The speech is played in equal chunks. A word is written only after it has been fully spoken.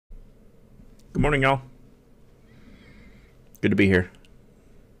Good morning, y'all. Good to be here.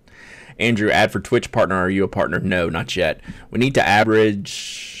 Andrew, ad for Twitch partner. Are you a partner? No, not yet. We need to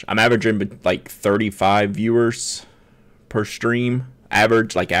average. I'm averaging like 35 viewers per stream.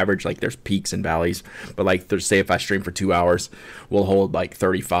 Average, like there's peaks and valleys. But like, say if I stream for 2 hours, we'll hold like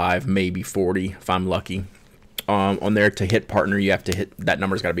 35, maybe 40 if I'm lucky. On there to hit partner, you have to hit, that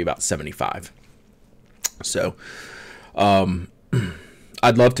number's got to be about 75. So,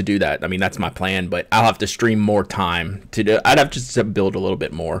 I'd love to do that. I mean, that's my plan, but I'll have to stream more time to do. I'd have to build a little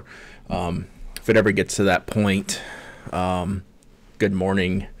bit more. If it ever gets to that point, good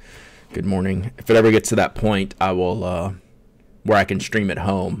morning. If it ever gets to that point, I will, where I can stream at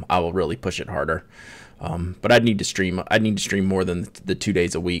home, I will really push it harder. But I'd need to stream more than the 2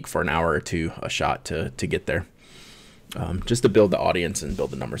 days a week for an hour or two a shot to get there. Just to build the audience and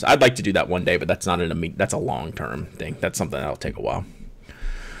build the numbers. I'd like to do that one day, but that's not that's a long-term thing. That's something that'll take a while.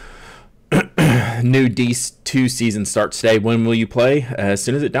 New D2 season starts today. When will you play? As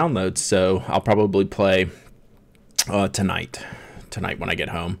soon as it downloads. So I'll probably play tonight when I get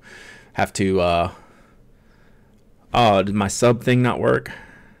home. Have to did my sub thing not work?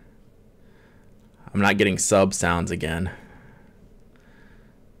 I'm not getting sub sounds again.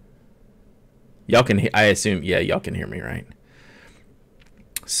 Y'all can, I assume, yeah, y'all can hear me, right?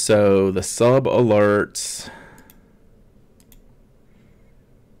 So the sub alerts,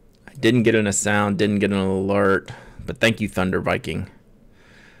 I didn't get in a sound, didn't get an alert, but thank you, Thunder Viking.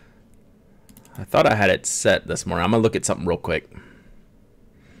 I thought I had it set this morning. I'm gonna look at something real quick.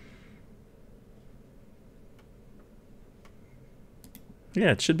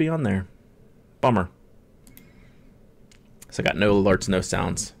 Yeah, it should be on there. Bummer. So I got no alerts, no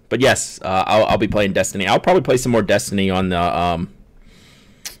sounds. But yes, I'll be playing Destiny. I'll probably play some more Destiny on the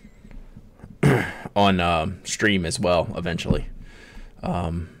stream as well eventually.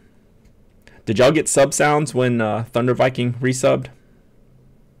 Did y'all get sub sounds when Thunder Viking resubbed?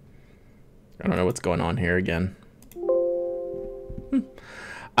 I don't know what's going on here again.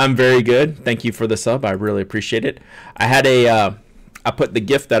 I'm very good. Thank you for the sub. I really appreciate it. I had a I put the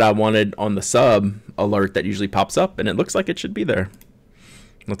gift that I wanted on the sub alert that usually pops up, and it looks like it should be there.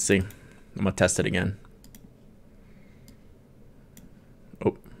 Let's see. I'm going to test it again.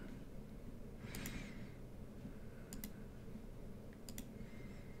 Oh.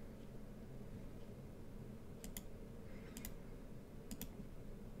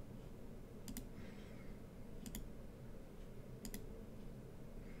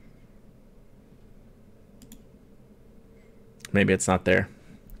 Maybe it's not there.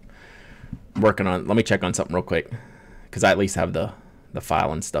 I'm working on, let me check on something real quick, because I at least have the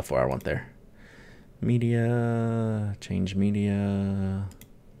file and stuff where I want there. Media, change media.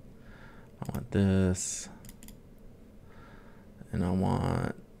 I want this. And I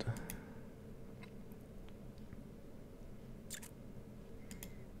want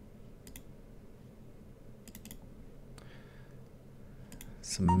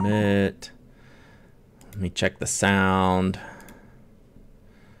submit. Let me check the sound.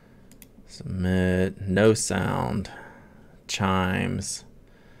 Submit, no sound. Chimes.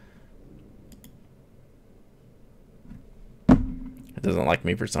 It doesn't like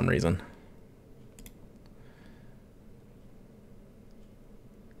me for some reason.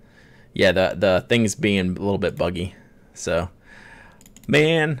 Yeah, the thing's being a little bit buggy. So,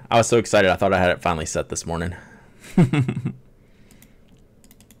 man, I was so excited. I thought I had it finally set this morning.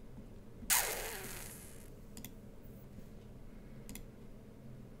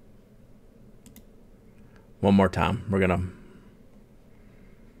 One more time. We're gonna.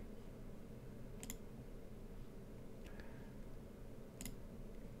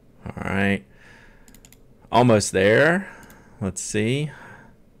 All right. Almost there. Let's see.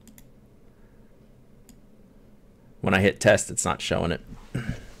 When I hit test, it's not showing it.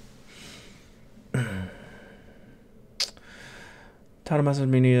 Title message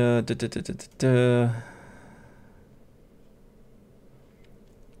media.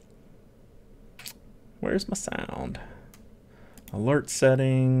 Where's my sound? Alert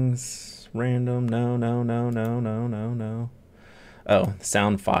settings, random, no. Oh,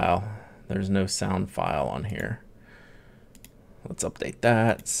 sound file. There's no sound file on here. Let's update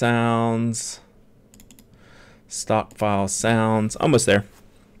that. Sounds, stock file sounds, almost there.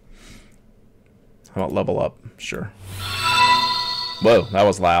 How about level up? Sure. Whoa, that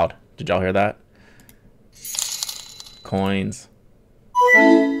was loud. Did y'all hear that? Coins.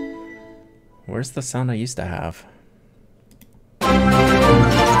 Where's the sound I used to have?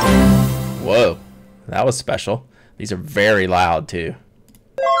 Whoa, that was special. These are very loud too.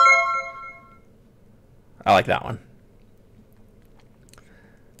 I like that one.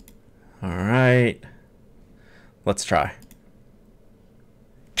 All right. Let's try.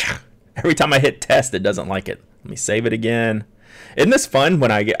 Every time I hit test, it doesn't like it. Let me save it again. Isn't this fun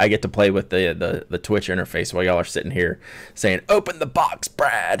when I get to play with the Twitch interface while y'all are sitting here saying, open the box,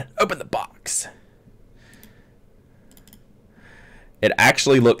 Brad, open the box. It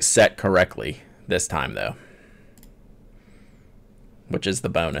actually looks set correctly this time, though, which is the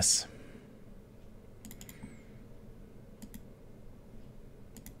bonus.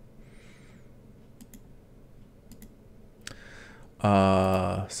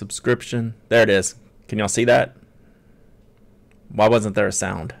 Subscription. There it is. Can y'all see that? Why wasn't there a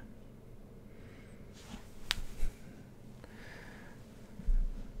sound?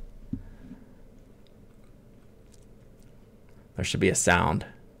 There should be a sound.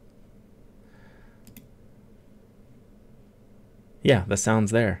 Yeah, the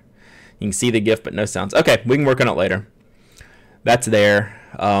sound's there. You can see the GIF, but no sounds. Okay, we can work on it later. That's there.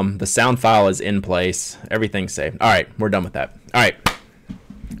 The sound file is in place. Everything's saved. All right, we're done with that. All right.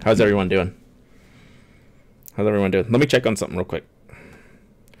 How's everyone doing? How's everyone doing? Let me check on something real quick.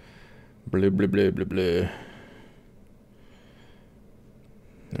 Blue, blue, blue, blue, blue.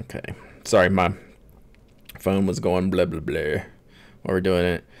 Okay. Sorry, my phone was going blah, blah, blah while we're doing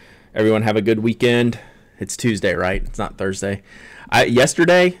it. Everyone have a good weekend. It's Tuesday, right? It's not Thursday.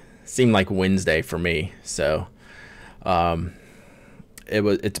 Yesterday seemed like Wednesday for me. So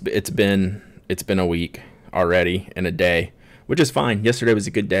it's been a week already and a day, which is fine. Yesterday was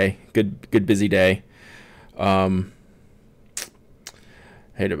a good day. Good busy day. I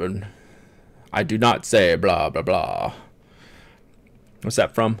do not say blah blah blah. What's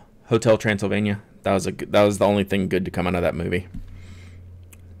that from? Hotel Transylvania. That was the only thing good to come out of that movie.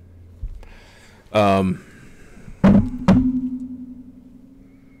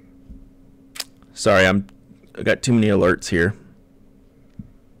 Sorry, I got too many alerts here.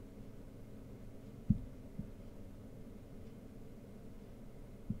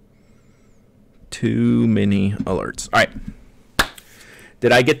 Too many alerts. All right.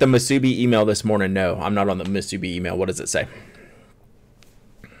 Did I get the Masubi email this morning? No, I'm not on the Masubi email. What does it say?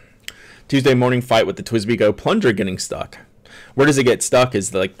 Tuesday morning fight with the Twisby Go plunger getting stuck. Where does it get stuck?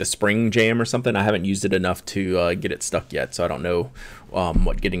 Is like the spring jam or something? I haven't used it enough to get it stuck yet, so I don't know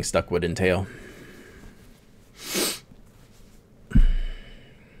what getting stuck would entail.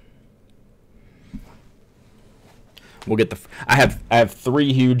 We'll get I have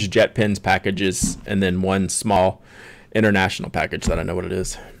 3 huge jet pins packages and then 1 small international package that I know what it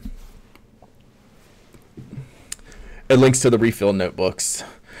is. It links to the refill notebooks.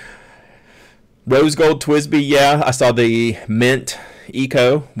 Rose gold Twisby, yeah, I saw the mint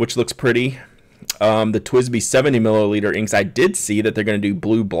eco, which looks pretty. The Twisby 70 milliliter inks, I did see that they're going to do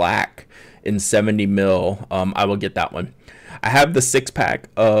blue black in 70 mil. I will get that one. I have the 6-pack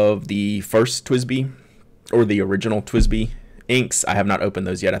of the first Twisby, or the original Twisby inks. I have not opened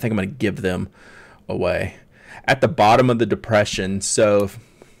those yet. I think I'm going to give them away. At the bottom of the depression, so,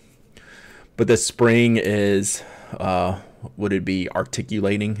 but the spring is, would it be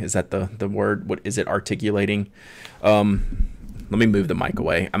articulating? Is that the word? What is it, articulating? Let me move the mic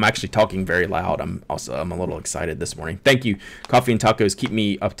away. I'm actually talking very loud. I'm a little excited this morning. Thank you. Coffee and tacos keep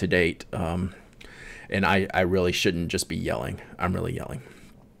me up to date. And I really shouldn't just be yelling. I'm really yelling.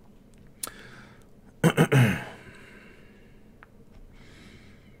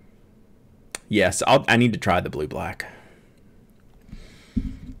 Yes, I need to try the blue black.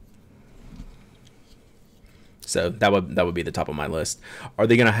 So that would be the top of my list. Are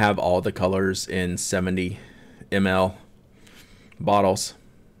they gonna have all the colors in 70 ml bottles?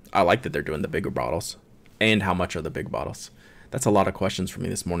 I like that they're doing the bigger bottles. And how much are the big bottles? That's a lot of questions for me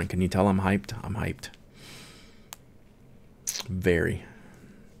this morning. Can you tell I'm hyped? I'm hyped. Very.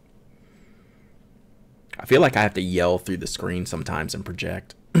 I feel like I have to yell through the screen sometimes and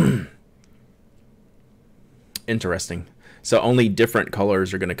project. Interesting. So only different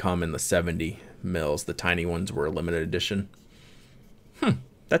colors are going to come in the 70 mils. The tiny ones were a limited edition.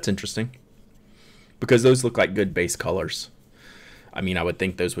 That's interesting. Because those look like good base colors. I mean, I would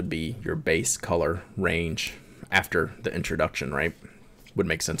think those would be your base color range after the introduction, right? Would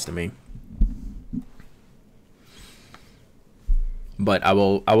make sense to me. But I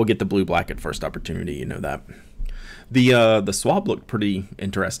will get the blue black at first opportunity, you know that. The swab looked pretty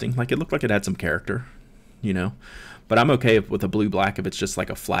interesting. Like, it looked like it had some character, you know. But I'm okay with a blue black if it's just like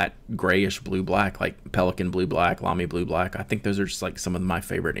a flat grayish blue black, like Pelican blue black, Lamy blue black. I think those are just like some of my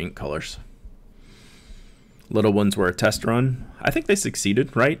favorite ink colors. Little ones were a test run. I think they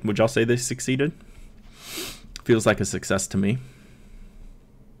succeeded, right? Would y'all say they succeeded? Feels like a success to me.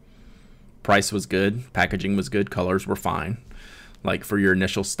 Price was good. Packaging was good. Colors were fine. Like for your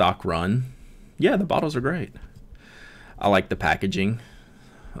initial stock run, yeah, the bottles are great. I like the packaging.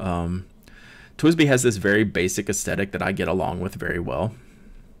 TWSBI has this very basic aesthetic that I get along with very well.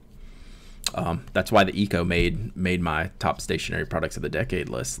 That's why the Eco made my top stationery products of the decade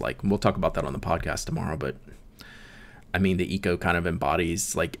list. Like, we'll talk about that on the podcast tomorrow, but I mean, the Eco kind of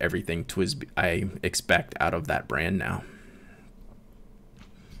embodies like everything TWSBI I expect out of that brand now.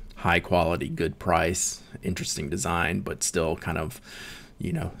 High quality, good price, interesting design, but still kind of,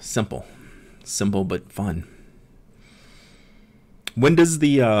 you know, simple but fun. When does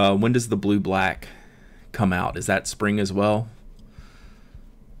the blue black come out? Is that spring as well?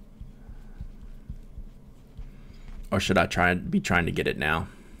 Or should I be trying to get it now?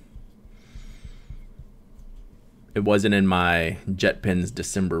 It wasn't in my JetPens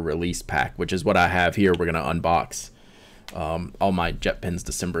December release pack, which is what I have here. We're gonna unbox all my JetPens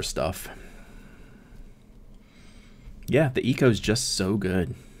December stuff. Yeah, the Eco's just so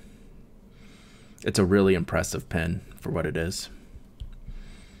good. It's a really impressive pen for what it is.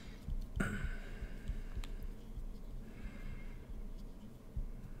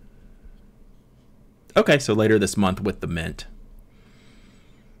 Okay, so later this month with the mint.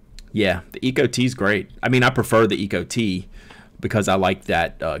 Yeah, the Eco T is great. I mean, I prefer the Eco T because I like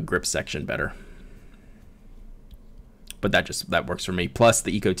that grip section better. But that works for me. Plus,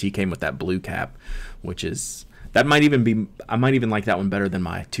 the Eco T came with that blue cap, which is, that might even be, I might even like that one better than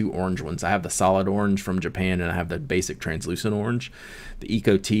my two orange ones. I have the solid orange from Japan and I have the basic translucent orange. The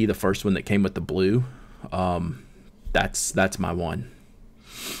Eco T, the first one that came with the blue, that's my one.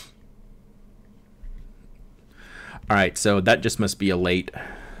 All right, so that just must be a late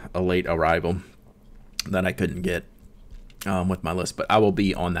arrival that I couldn't get with my list, but I will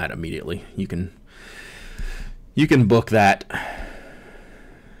be on that immediately. You can book that.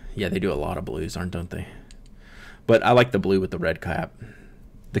 Yeah, they do a lot of blues, don't they? But I like the blue with the red cap.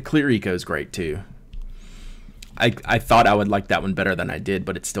 The clear Eco is great too. I thought I would like that one better than I did,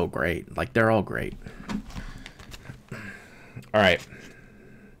 but it's still great. Like, they're all great. All right,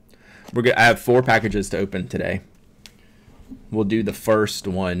 I have 4 packages to open today. We'll do the first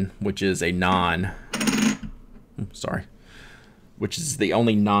one, which is a which is the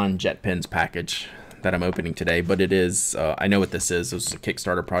only non-JetPens package that I'm opening today, but it is, I know what this is. It was a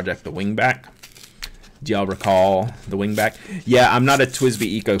Kickstarter project, the wingback. Do y'all recall the wingback? Yeah, I'm not a TWSBI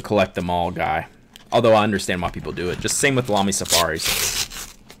Eco collect them all guy, although I understand why people do it. Just same with Lamy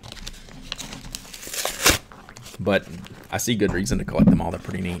Safaris. But I see good reason to collect them all. They're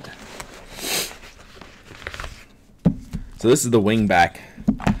pretty neat. So this is the wingback.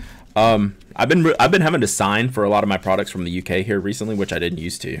 I've been having to sign for a lot of my products from the UK here recently, which I didn't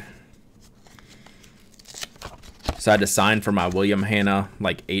used to. So I had to sign for my William Hanna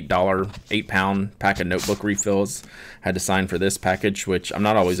like $8 pack of notebook refills. I had to sign for this package, which I'm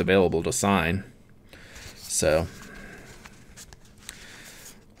not always available to sign. So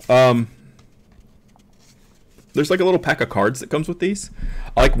there's like a little pack of cards that comes with these.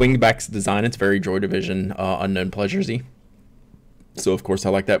 I like Wingback's design. It's very Joy Division Unknown Pleasures-y. So of course I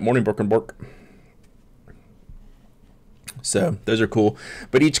like that. Morning, Bork. So those are cool.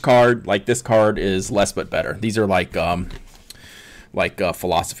 But each card, like this card, is less but better. These are like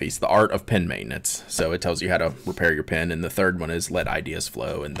philosophies, the art of pen maintenance. So it tells you how to repair your pen. And the third one is let ideas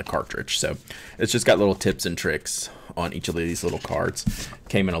flow in the cartridge. So it's just got little tips and tricks on each of these little cards.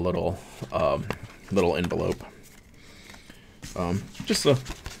 Came in a little envelope. Just a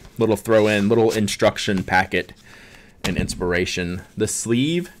little throw-in, little instruction packet and inspiration. The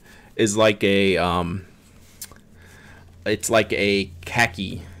sleeve is like a it's like a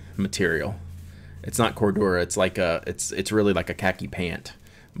khaki material. It's not Cordura. It's like it's really like a khaki pant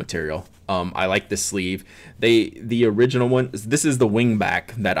material. I like this sleeve. The original one, this is the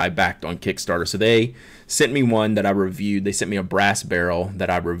wingback that I backed on Kickstarter. So they sent me one that I reviewed. They sent me a brass barrel that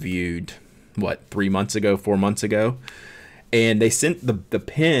I reviewed, what, 4 months ago. And they sent the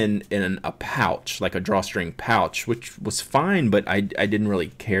pen in a pouch, like a drawstring pouch, which was fine, but I didn't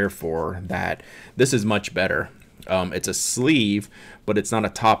really care for that. This is much better. It's a sleeve, but it's not a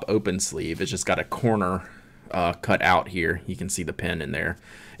top open sleeve. It's just got a corner cut out here. You can see the pen in there.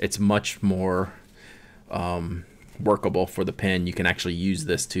 It's much more workable for the pen. You can actually use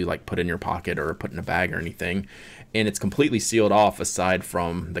this to like put in your pocket or put in a bag or anything. And it's completely sealed off aside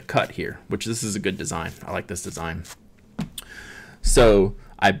from the cut here, which this is a good design. I like this design. So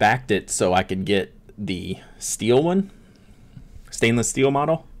I backed it so I could get the steel one, stainless steel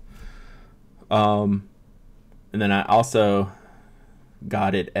model. And then I also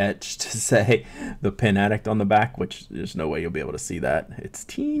got it etched to say the Pen Addict on the back, which there's no way you'll be able to see that. It's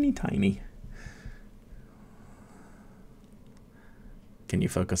teeny tiny. Can you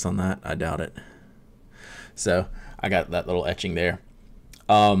focus on that? I doubt it. So I got that little etching there.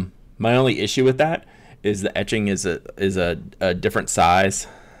 My only issue with that is the etching is a different size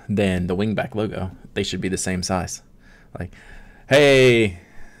than the wingback logo. They should be the same size. Like, hey,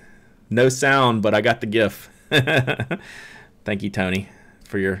 no sound, but I got the GIF. Thank you, Tony,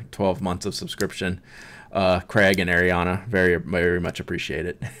 for your 12 months of subscription. Craig and Ariana, very, very much appreciate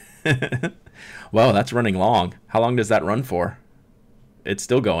it. Well, that's running long. How long does that run for? It's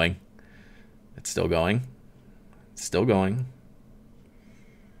still going. It's still going. It's still going.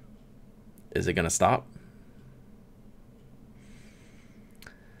 Is it going to stop?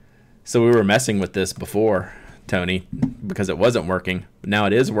 So we were messing with this before, Tony, because it wasn't working. Now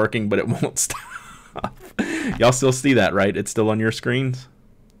it is working, but it won't stop. Y'all still see that, right? It's still on your screens.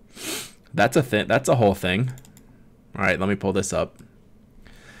 That's a thing. That's a whole thing. All right, let me pull this up.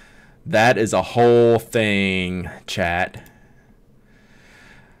 That is a whole thing, chat.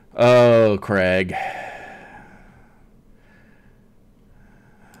 Oh, Craig.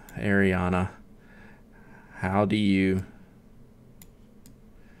 Ariana. How do you...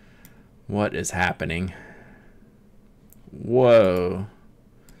 What is happening? Whoa.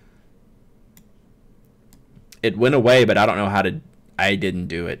 It went away, but I don't know how to... I didn't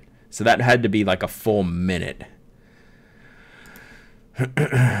do it. So that had to be like a full minute.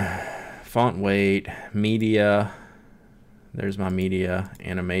 Font weight, media. There's my media,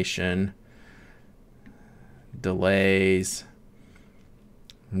 animation, delays,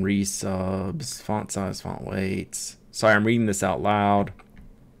 resubs, font size, font weights. Sorry, I'm reading this out loud.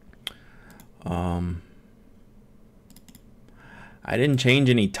 I didn't change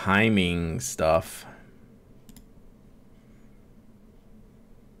any timing stuff.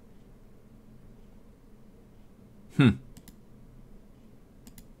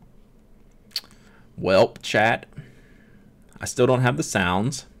 Welp, chat. I still don't have the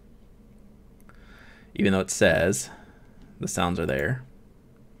sounds, even though it says the sounds are there.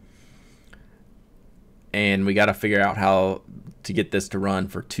 And we got to figure out how to get this to run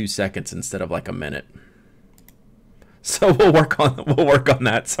for 2 seconds instead of like a minute. So we'll work on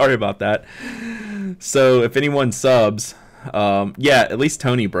that. Sorry about that. So if anyone subs, yeah, at least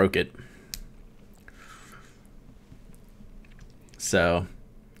Tony broke it. So,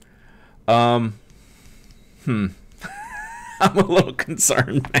 I'm a little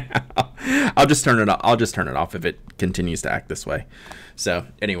concerned now. I'll just turn it off. I'll just turn it off if it continues to act this way. So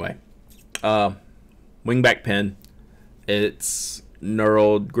anyway, wingback pen. It's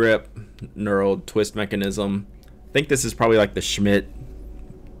knurled grip, knurled twist mechanism. I think this is probably like the Schmidt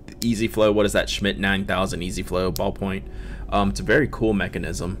Easy Flow. What is that? Schmidt 9000 Easy Flow ballpoint. It's a very cool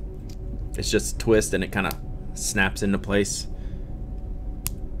mechanism. It's just twist and it kind of snaps into place.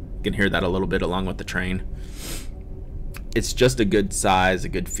 You can hear that a little bit along with the train. It's just a good size, a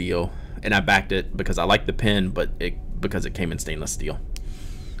good feel, and I backed it because I like the pen, but because it came in stainless steel.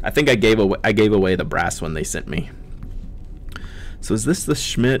 I think I gave away the brass one they sent me. So is this the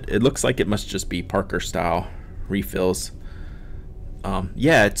Schmidt? It looks like it must just be Parker style refills.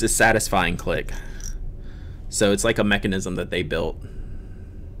 Yeah, it's a satisfying click. So it's like a mechanism that they built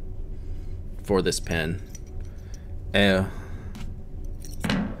for this pen.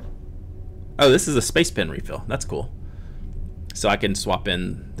 Oh, this is a space pen refill. That's cool. So I can swap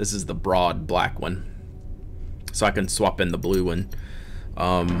in, this is the broad black one. So I can swap in the blue one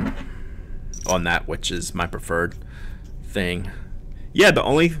on that, which is my preferred thing. Yeah,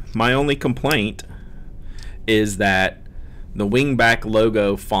 my only complaint is that the wingback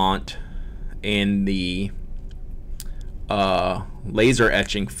logo font and the laser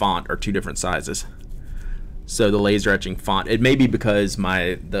etching font are two different sizes. So the laser etching font, it may be because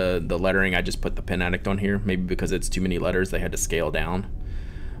the lettering, I just put the Pen Addict on here. Maybe because it's too many letters, they had to scale down.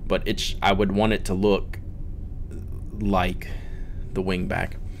 But I would want it to look like the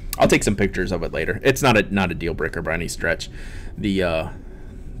wingback. I'll take some pictures of it later. It's not a deal breaker by any stretch. The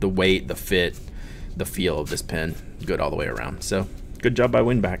weight, the fit, the feel of this pen, good all the way around. So good job by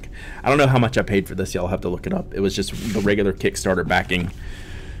Wingback. I don't know how much I paid for this. Y'all have to look it up. It was just the regular Kickstarter backing.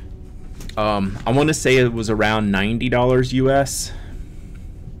 I want to say it was around $90 US.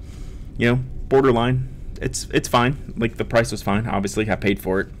 You know, borderline. It's fine. Like the price was fine. Obviously, I paid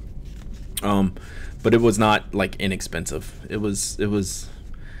for it. But it was not like inexpensive. It was $90,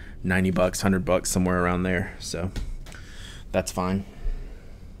 $100, somewhere around there. So that's fine.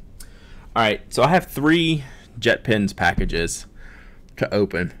 All right, so I have 3 Jet Pens packages to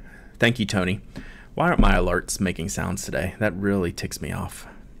open. Thank you, Tony. Why aren't my alerts making sounds today? That really ticks me off.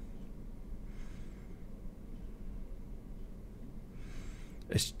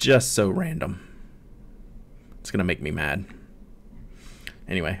 It's just so random. It's gonna make me mad.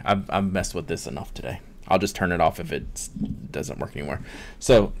 Anyway, I've messed with this enough today. I'll just turn it off if it doesn't work anymore.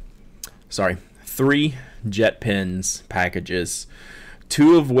 So, sorry, 3 jet pens packages,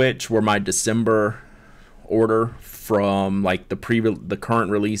 2 of which were my December order from like the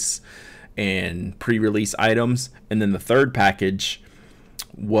current release and pre-release items, and then the 3rd package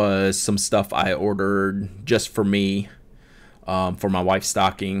was some stuff I ordered just for me, for my wife's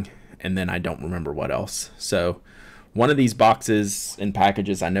stocking, and then I don't remember what else. So one of these boxes and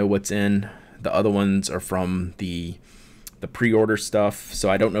packages I know what's in. The other ones are from the pre-order stuff, so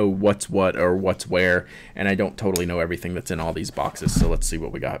I don't know what's what or what's where, and I don't totally know everything that's in all these boxes. So let's see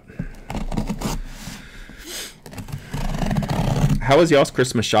what we got. How is y'all's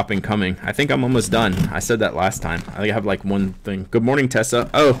Christmas shopping coming? I think I'm almost done. I said that last time. I think I have like one thing. Good morning, Tessa.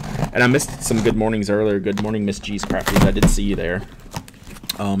 Oh, and I missed some good mornings earlier. Good morning, Miss G's Crafties. I did see you there.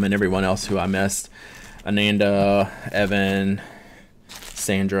 And everyone else who I missed. Ananda, Evan,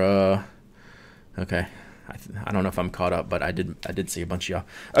 Sandra. Okay. I don't know if I'm caught up, but I did see a bunch of y'all.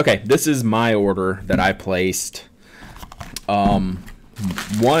 Okay, this is my order that I placed. One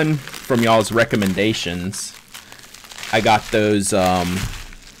from y'all's recommendations. I got those,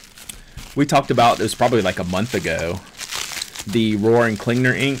 we talked about, it was probably like a month ago, the Rohr and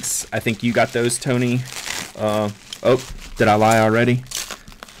Klingner inks. I think you got those, Tony. Oh, did I lie already?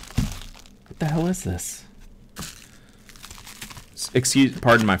 What the hell is this?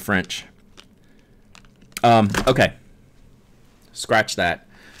 Pardon my French. Okay. Scratch that.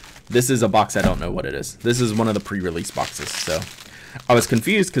 This is a box I don't know what it is. This is one of the pre-release boxes, so I was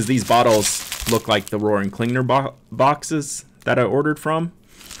confused because these bottles look like the Rohr and Klingner boxes that I ordered from,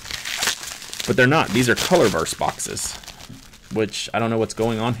 but they're not. These are Colorverse boxes, which I don't know what's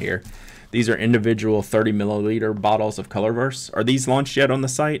going on here. These are individual 30 milliliter bottles of Colorverse. Are these launched yet on the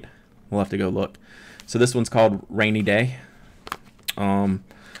site? We'll have to go look. So this one's called Rainy Day. I'm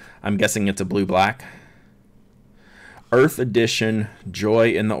guessing it's a blue-black. Earth Edition, Joy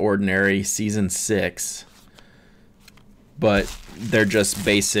in the Ordinary, Season 6. But they're just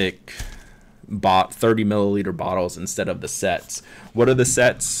basic 30 milliliter bottles instead of the sets. What are the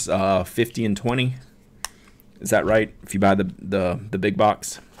sets? 50 and 20? Is that right? If you buy the big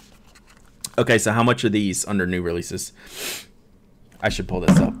box? Okay, so how much are these under new releases? I should pull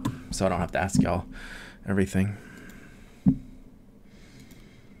this up so I don't have to ask y'all everything.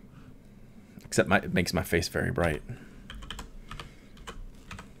 Except it makes my face very bright.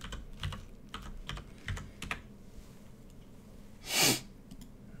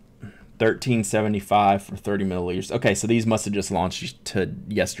 $13.75 for 30 milliliters. Okay, so these must have just launched to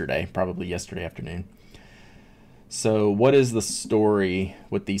yesterday, probably yesterday afternoon. So what is the story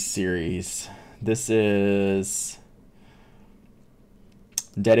with these series? This is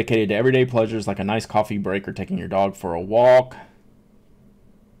dedicated to everyday pleasures like a nice coffee break or taking your dog for a walk.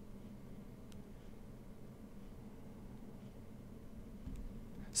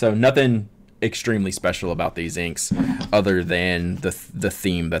 So nothing extremely special about these inks other than the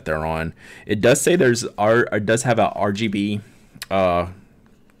theme that they're on. It does say it does have a RGB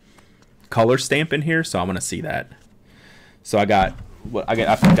color stamp in here, so I'm gonna see that. So I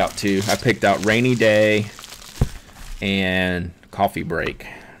picked out 2. I picked out Rainy Day and Coffee Break.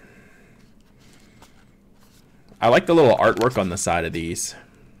 I like the little artwork on the side of these.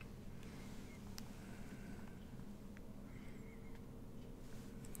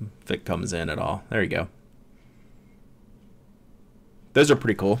 If it comes in at all. There you go. Those are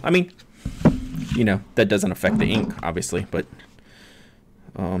pretty cool. I mean, you know, that doesn't affect the ink, obviously, but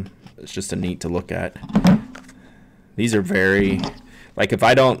it's just a neat to look at. These are very, like, if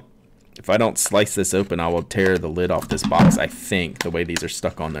I don't slice this open, I will tear the lid off this box, I think, the way these are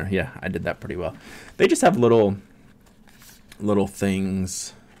stuck on there. Yeah, I did that pretty well. They just have little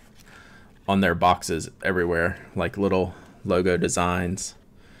things on their boxes everywhere, like little logo designs.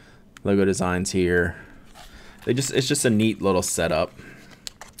 Logo designs here. It's just a neat little setup.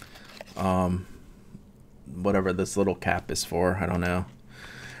 Whatever this little cap is for, I don't know.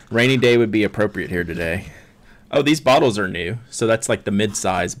 Rainy Day would be appropriate here today. Oh, these bottles are new. So that's like the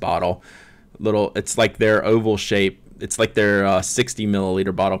mid-size bottle. It's like their oval shape. It's like their 60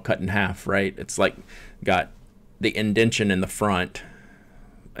 milliliter bottle cut in half, right? It's like got the indentation in the front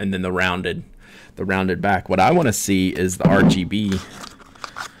and then the rounded back. What I want to see is the RGB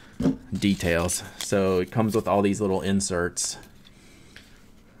details. So it comes with all these little inserts.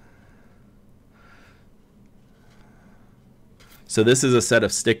 So this is a set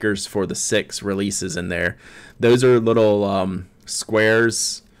of stickers for the 6 releases in there. Those are little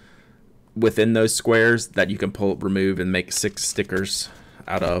squares within those squares that you can remove and make 6 stickers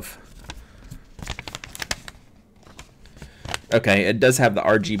out of. Okay, it does have the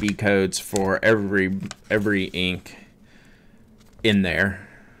RGB codes for every ink in there.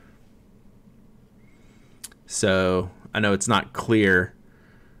 So I know it's not clear,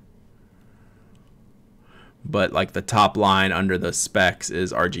 but like the top line under the specs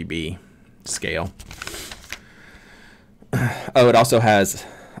is RGB scale. Oh, it also has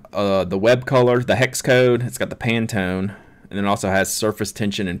the web color, the hex code. It's got the Pantone, and then it also has surface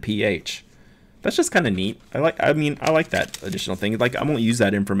tension and pH. That's just kind of neat. I like that additional thing. Like, I won't use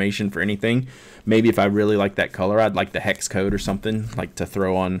that information for anything. Maybe if I really like that color, I'd like the hex code or something, like to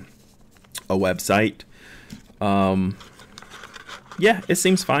throw on a website. Yeah, it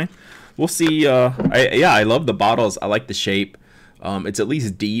seems fine. We'll see. I love the bottles. I like the shape. It's at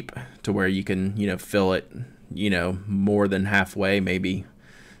least deep to where you can, fill it, more than halfway, maybe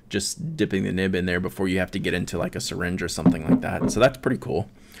just dipping the nib in there before you have to get into like a syringe or something like that. So that's pretty cool.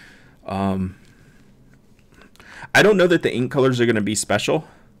 I don't know that the ink colors are going to be special.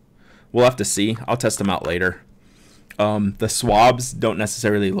 We'll have to see. I'll test them out later. The swabs don't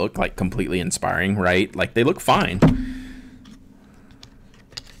necessarily look like completely inspiring, right? Like, they look fine.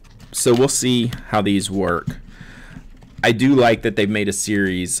 So we'll see how these work. I do like that they've made a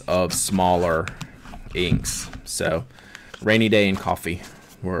series of smaller inks. So Rainy Day and Coffee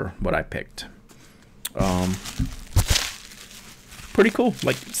were what I picked. Pretty cool.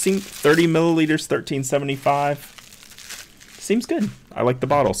 Like, 30 milliliters, $13.75. Seems good. I like the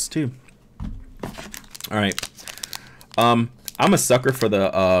bottles too. All right. I'm a sucker for the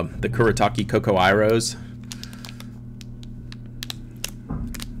Kuretake Cocoa Iros,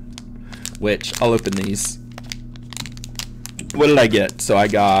 which I'll open these. What did I get? So I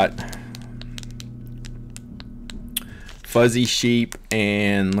got Fuzzy Sheep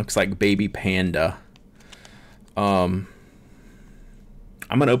and looks like Baby Panda. I'm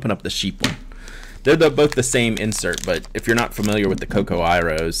gonna open up the sheep one. They're both the same insert, but if you're not familiar with the Cocoa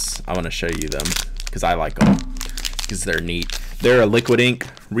Iros, I want to show you them because I like them because they're neat. They're a liquid ink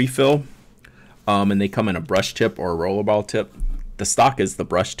refill, and they come in a brush tip or a rollerball tip. The stock is the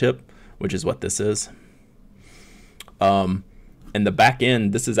brush tip, which is what this is. And the back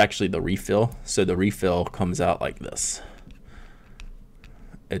end, this is actually the refill. So the refill comes out like this.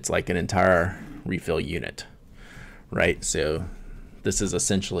 It's like an entire refill unit, right? So this is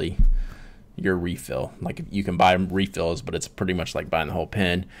essentially your refill. Like, you can buy refills, but it's pretty much like buying the whole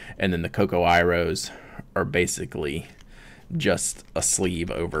pen. And then the Cocoa Iros are basically just a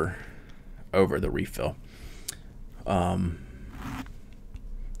sleeve over the refill.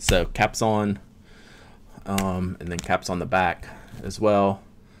 So caps on, and then caps on the back as well.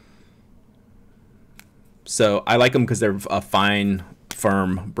 So I like them because they're a fine,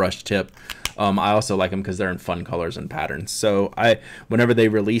 firm brush tip. I also like them because they're in fun colors and patterns. So whenever they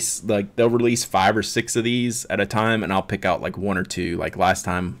release, like, they'll release 5 or 6 of these at a time, and I'll pick out like 1 or 2. Like last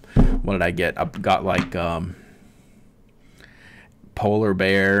time, what did I get? I got like Polar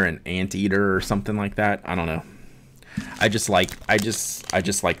Bear and Anteater or something like that. I don't know. I just like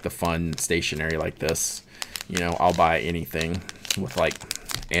the fun stationery like this. I'll buy anything with like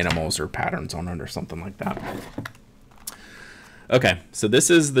animals or patterns on it or something like that. Okay, so this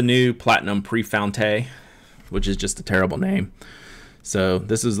is the new Platinum Prefontaine, which is just a terrible name. So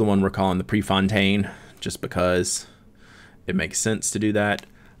this is the one we're calling the Prefontaine, just because it makes sense to do that.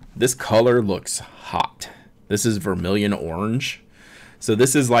 This color looks hot. This is vermilion orange. So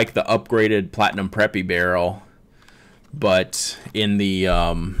this is like the upgraded Platinum Preppy barrel, but in the,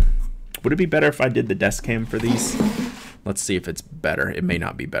 would it be better if I did the desk cam for these? Let's see if it's better. It may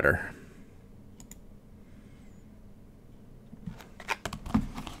not be better.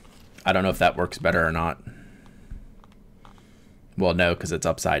 I don't know if that works better or not. Well, no, because it's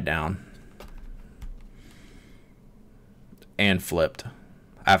upside down. And flipped.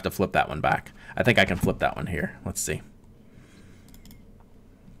 I have to flip that one back. I think I can flip that one here. Let's see.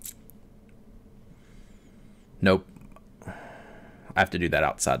 Nope. I have to do that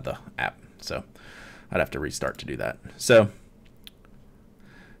outside the app. So I'd have to restart to do that. So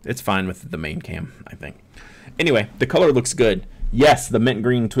it's fine with the main cam, I think. Anyway, the color looks good. Yes, the mint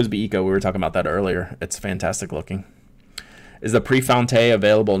green TWSBI Eco, we were talking about that earlier. It's fantastic looking. Is the Prefontaine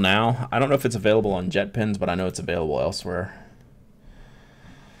available now? I don't know if it's available on jet pens, but I know it's available elsewhere.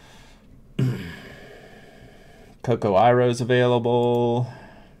 Cocoa Iros available.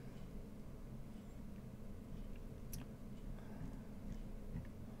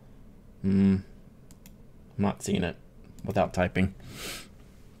 I'm not seeing it without typing.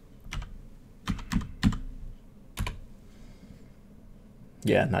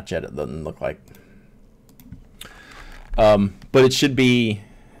 Yeah, not yet. It doesn't look like. But it should be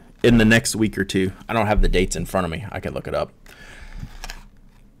in the next week or two. I don't have the dates in front of me. I can look it up.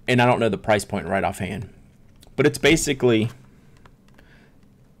 and I don't know the price point right offhand, but it's basically,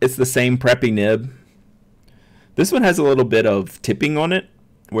 it's the same preppy nib. This one has a little bit of tipping on it,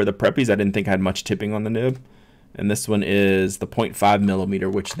 where the preppies I didn't think had much tipping on the nib. And this one is the 0.5 millimeter,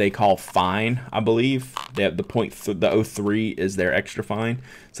 which they call fine, I believe. They have the 03 is their extra fine.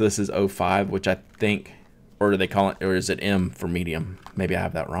 So this is 05, which I think, or do they call it, or is it M for medium? Maybe I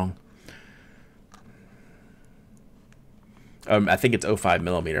have that wrong. I think it's 05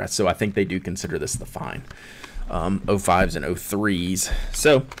 millimeter. So I think they do consider this the fine. 05s and 03s.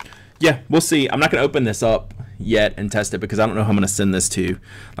 So yeah, we'll see. I'm not going to open this up yet and test it because I don't know who I'm going to send this to.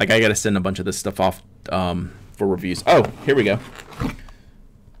 Like, I got to send a bunch of this stuff off for reviews. Oh, here we go.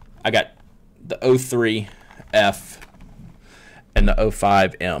 I got the 03F and the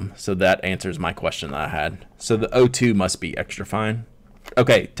 05M. So that answers my question that I had. So the 02 must be extra fine.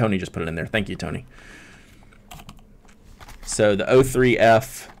 Okay, Tony just put it in there. Thank you, Tony. So the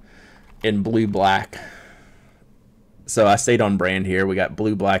 03F in blue black. So I stayed on brand here. We got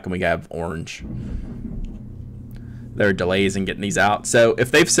blue, black, and we got orange. There are delays in getting these out. So if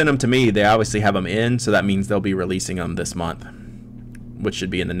they've sent them to me, they obviously have them in. So that means they'll be releasing them this month, which should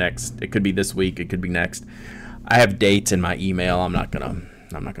be in the next. It could be this week. It could be next. I have dates in my email. I'm not gonna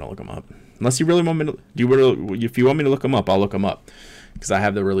look them up unless you really want me to. If you want me to look them up, I'll look them up because I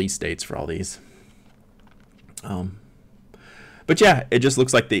have the release dates for all these. But yeah, it just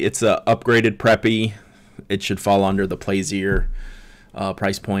looks like it's a upgraded preppy. It should fall under the Plaisir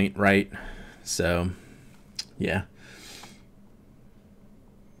price point, right? So yeah.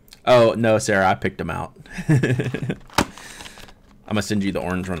 Oh, no, Sarah, I picked them out. I'm going to send you the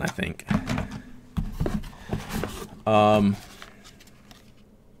orange one, I think. I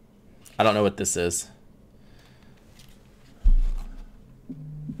don't know what this is.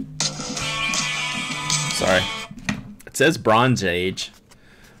 Sorry. It says Bronze Age.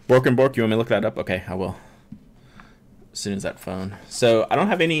 Bork and Bork, you want me to look that up? Okay, I will. As soon as that phone. So I don't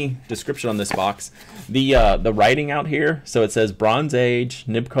have any description on this box. The writing out here, so it says Bronze Age,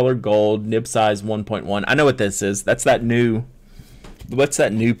 nib color gold, nib size 1.1. I know what this is. That's that new, what's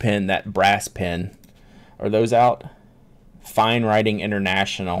that new pen, that brass pen? Are those out? Fine Writing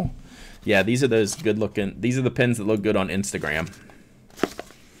International. Yeah, these are those good looking, these are the pens that look good on Instagram.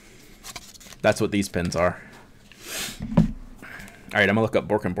 That's what these pens are. All right, I'm gonna look up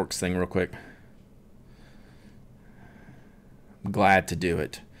Bork and Bork's thing real quick. I'm glad to do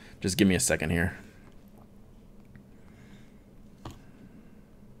it. Just give me a second here.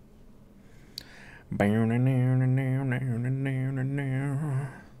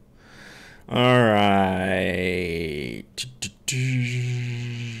 All right.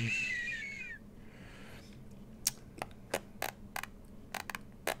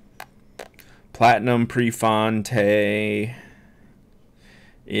 Platinum Prefonte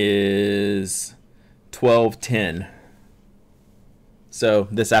is 1210. So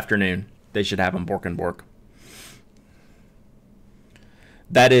this afternoon, they should have them Bork and Bork.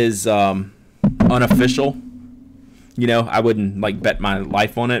 That is unofficial. You know, I wouldn't like bet my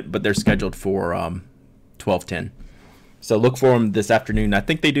life on it, but they're scheduled for 12:10. So look for them this afternoon. I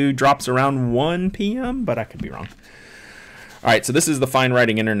think they do drops around 1 p.m., but I could be wrong. All right, so this is the Fine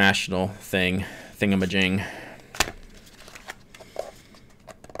Writing International thingamajig.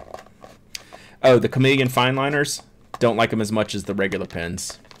 Oh, the Chameleon fine liners. Don't like them as much as the regular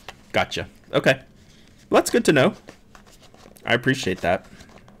pens. Gotcha. Okay. Well, that's good to know. I appreciate that.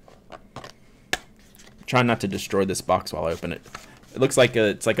 Try not to destroy this box while I open it. It looks like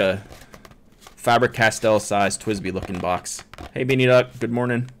it's like a Faber-Castell size Twisby looking box. Hey, Beanie Duck. Good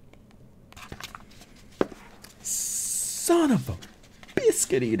morning. Son of a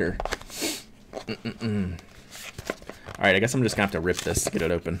biscuit eater. All right, I guess I'm just going to have to rip this to get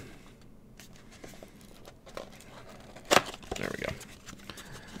it open. There we go.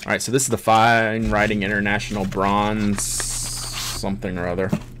 All right, so this is the Fine Writing International Bronze something or other.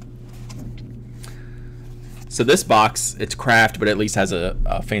 So this box, it's craft, but at least has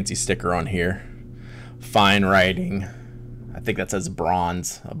a fancy sticker on here. Fine Writing. I think that says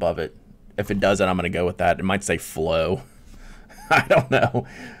bronze above it. If it doesn't, I'm going to go with that. It might say flow. I don't know.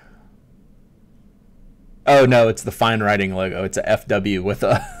 Oh no, it's the Fine Writing logo. It's a FW with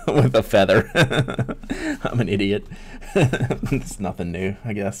a feather. I'm an idiot. It's nothing new,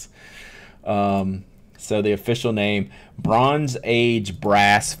 I guess. So the official name, Bronze Age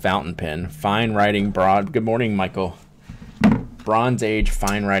Brass Fountain Pen. Fine Writing Broad. Good morning, Michael. Bronze Age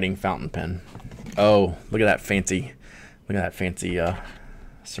Fine Writing Fountain Pen. Oh, look at that fancy. Look at that fancy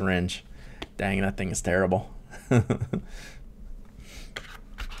syringe. Dang, that thing is terrible.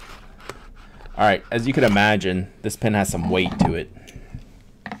 All right, as you can imagine, this pen has some weight to it.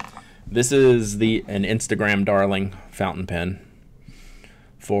 This is an Instagram darling fountain pen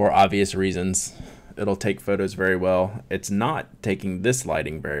for obvious reasons. It'll take photos very well. It's not taking this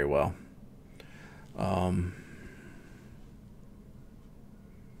lighting very well.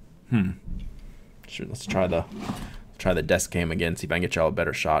 Sure, let's try the desk cam again, see if I can get y'all a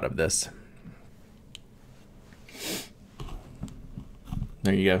better shot of this.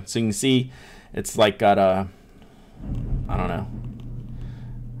 There you go. So you can see it's like got a, I don't know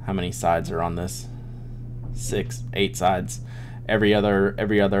how many sides are on this. 6, 8 sides. Every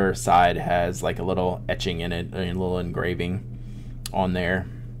other side has like a little etching in it, a little engraving on there.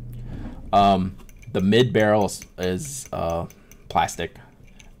 The mid barrel is plastic,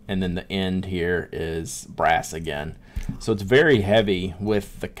 and then the end here is brass again. So it's very heavy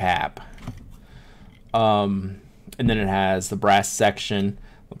with the cap. And then it has the brass section.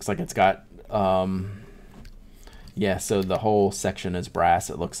 Looks like it's got, yeah, so the whole section is brass,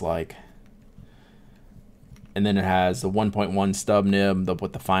 it looks like. And then it has the 1.1 stub nib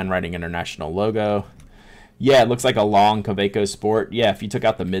with the Fine Writing International logo. Yeah, it looks like a long Kaweco Sport. Yeah, if you took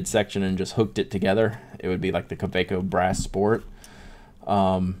out the midsection and just hooked it together, it would be like the Kaweco Brass Sport.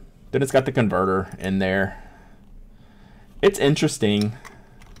 Then it's got the converter in there. It's interesting.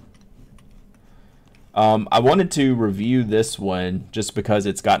 I wanted to review this one just because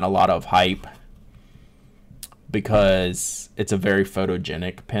it's gotten a lot of hype. Because it's a very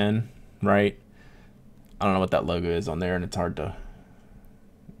photogenic pen, right? I don't know what that logo is on there, and it's hard to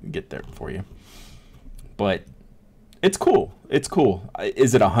get there for you. But it's cool. It's cool.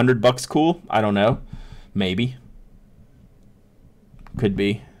 Is it $100 cool? I don't know. Maybe. Could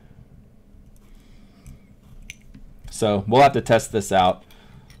be. So we'll have to test this out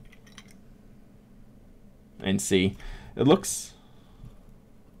and see. It looks,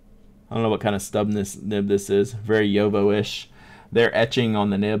 I don't know what kind of stub nib this is. Very Yovo-ish. Their etching on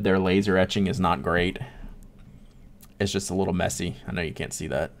the nib, their laser etching is not great. It's just a little messy. I know you can't see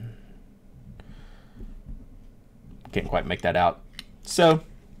that. Can't quite make that out. So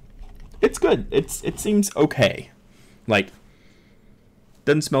it's good. It seems okay. Like,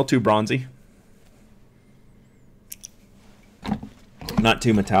 doesn't smell too bronzy. Not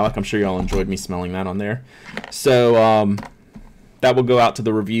too metallic. I'm sure y'all enjoyed me smelling that on there. So that will go out to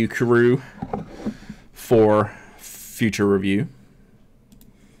the review crew for future review,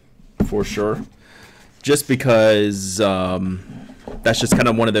 for sure. Just because that's just kind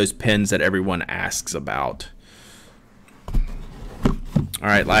of one of those pens that everyone asks about. All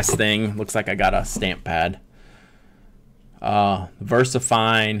right, last thing. Looks like I got a stamp pad.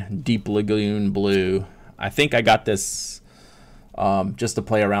 VersaFine Deep Lagoon Blue. I think I got this just to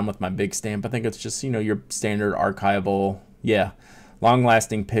play around with my big stamp. I think it's just, you know, your standard archival, yeah,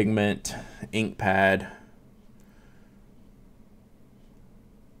 long-lasting pigment ink pad.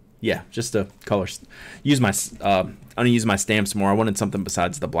 Yeah, just to color. Use my I'm gonna use my stamps more. I wanted something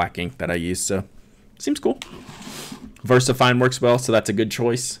besides the black ink that I use, so seems cool. VersaFine works well, so that's a good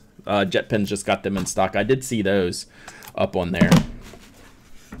choice. JetPens just got them in stock. I did see those up on there,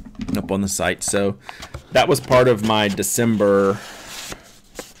 up on the site. So that was part of my December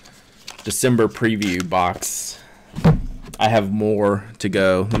preview box. I have more to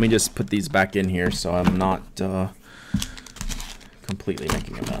go. Let me just put these back in here so I'm not completely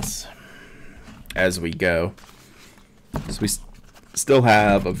making a mess as we go. So we still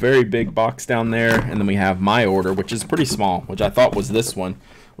have a very big box down there, and then we have my order, which is pretty small, which I thought was this one,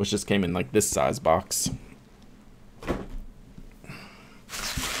 which just came in like this size box.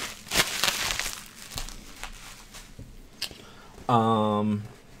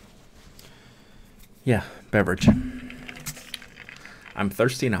 Yeah, beverage. I'm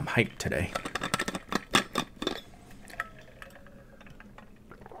thirsty and I'm hyped today.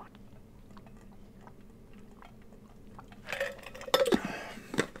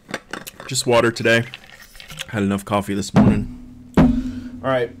 Just water today. Had enough coffee this morning. All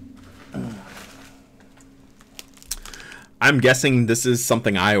right. I'm guessing this is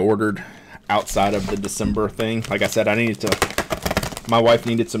something I ordered outside of the December thing. Like I said, my wife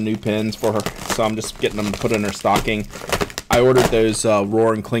needed some new pens for her, so I'm just getting them put in her stocking. I ordered those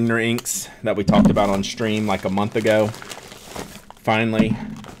Rohr and Klingner inks that we talked about on stream like a month ago. Finally.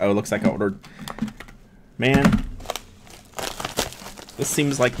 Oh, it looks like I ordered. Man, this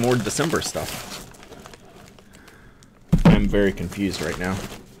seems like more December stuff. I'm very confused right now.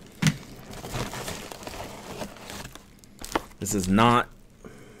 This is not...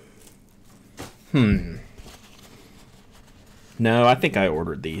 No, I think I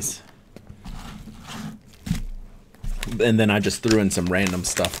ordered these. And then I just threw in some random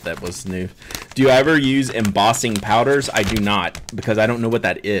stuff that was new. Do you ever use embossing powders? I do not, because I don't know what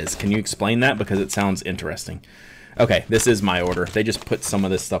that is. Can you explain that? Because it sounds interesting. Okay, this is my order. They just put some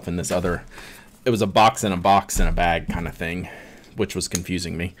of this stuff in this other... It was a box in a box in a bag kind of thing, which was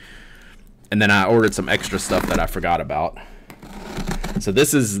confusing me. And then I ordered some extra stuff that I forgot about. So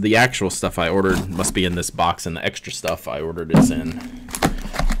this is the actual stuff I ordered. Must be in this box, and the extra stuff I ordered is in...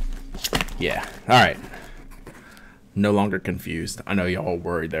 Yeah, all right. No longer confused. I know y'all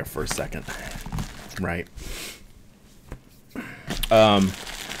worried there for a second. Right.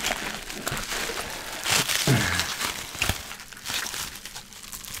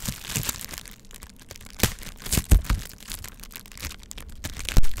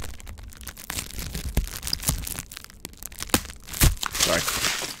 Sorry.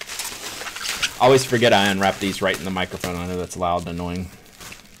 I always forget I unwrap these right in the microphone. I know that's loud and annoying.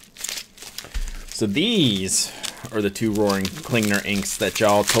 So these are the 2 Roaring Klingner inks that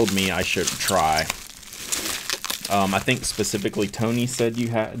y'all told me I should try. I think specifically Tony said you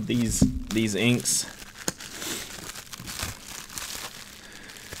had these inks.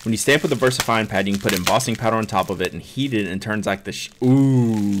 When you stamp with a VersaFine pad, you can put embossing powder on top of it and heat it, and it turns like the...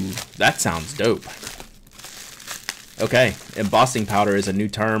 Ooh, that sounds dope. Okay, embossing powder is a new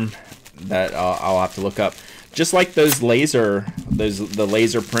term that I'll have to look up. Just like those the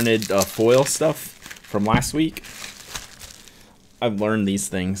laser printed foil stuff from last week. I've learned these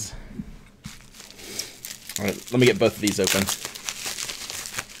things. All right, let me get both of these open.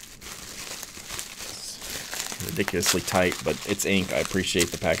 It's ridiculously tight, but it's ink. I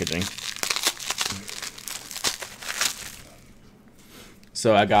appreciate the packaging.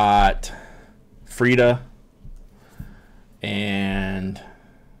 So I got Frida and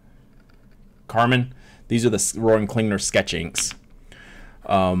Carmen. These are the Roaring Klingner sketch inks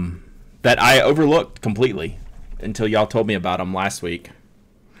that I overlooked completely until y'all told me about them last week.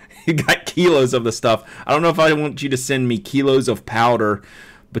 You got kilos of the stuff. I don't know if I want you to send me kilos of powder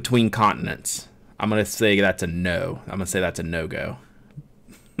between continents. I'm going to say that's a no. I'm going to say that's a no-go.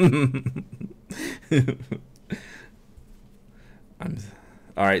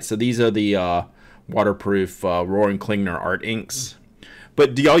 All right, so these are the waterproof Roaring Klingner art inks.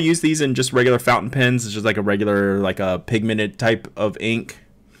 But do y'all use these in just regular fountain pens? It's just like a regular, like a pigmented type of ink,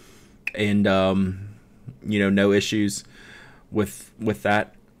 and you know, no issues with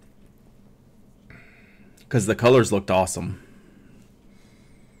that, because the colors looked awesome.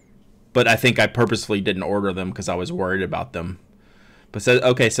 But I think I purposefully didn't order them because I was worried about them. But says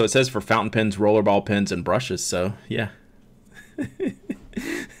okay, so it says for fountain pens, rollerball pens, and brushes. So yeah.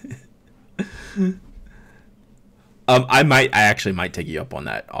 I actually might take you up on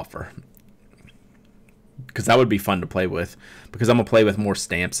that offer, because that would be fun to play with, because I'm gonna play with more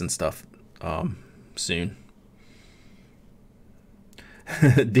stamps and stuff soon.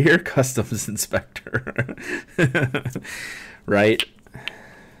 Dear Customs Inspector. Right?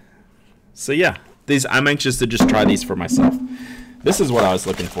 So yeah, these, I'm anxious to just try these for myself. This is what I was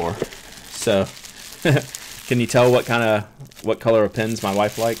looking for. So can you tell what color of pens my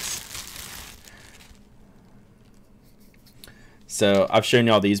wife likes? So I've shown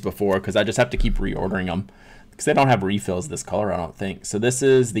y'all these before because I just have to keep reordering them because they don't have refills this color, I don't think. So this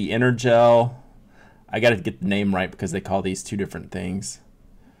is the Energel. I got to get the name right because they call these 2 different things.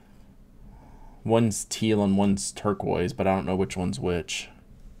 One's teal and one's turquoise, but I don't know which one's which.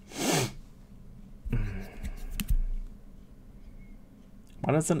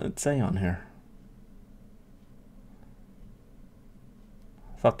 Why doesn't it say on here?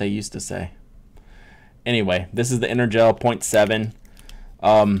 I thought they used to say. Anyway, this is the Energel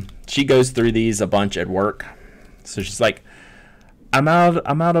 0.7. She goes through these a bunch at work. So she's like, I'm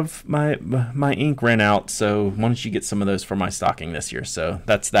out of my ink ran out, so why don't you get some of those for my stocking this year? So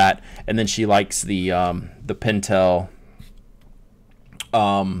that's that. And then she likes the Pentel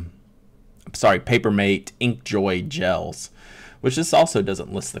Papermate Ink Joy gels, which this also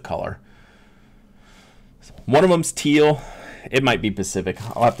doesn't list the color. One of them's teal. It might be Pacific.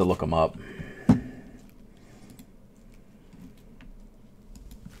 I'll have to look them up.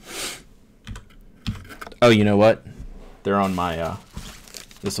 Oh, you know what? They're on my,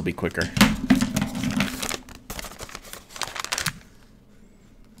 this will be quicker.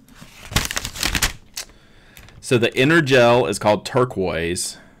 So the Energel is called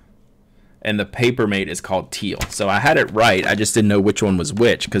turquoise, and the Papermate is called teal. So I had it right. I just didn't know which one was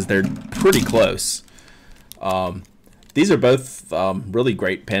which because they're pretty close. These are both really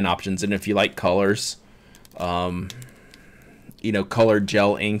great pen options, and if you like colors, you know, colored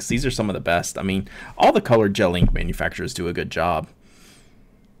gel inks, these are some of the best. I mean, all the colored gel ink manufacturers do a good job.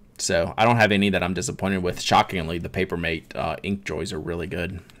 So I don't have any that I'm disappointed with. Shockingly, the Papermate ink joys are really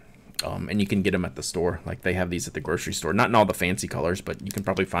good. And you can get them at the store. Like they have these at the grocery store. Not in all the fancy colors, but you can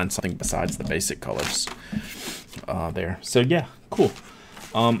probably find something besides the basic colors there. So yeah, cool.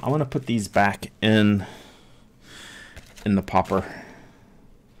 I want to put these back in the popper.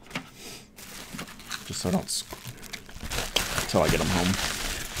 Just so I don't, until I get them home.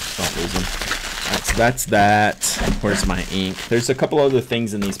 Don't lose them. Alright, so that's that. Where's my ink? There's a couple other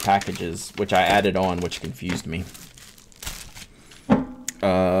things in these packages which I added on, which confused me.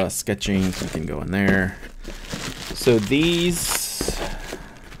 Sketching, you can go in there. So these.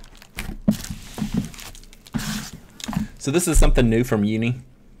 So this is something new from Uni.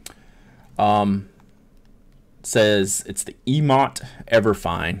 Says it's the Emote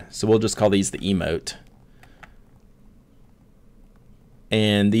Everfine. So we'll just call these the Emote.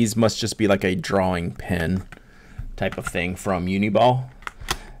 And these must just be like a drawing pen type of thing from Uniball.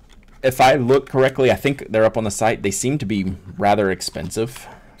 If I look correctly, I think they're up on the site. They seem to be rather expensive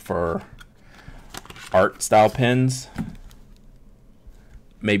for art style pens.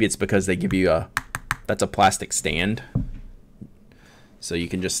 Maybe it's because they give you that's a plastic stand. So you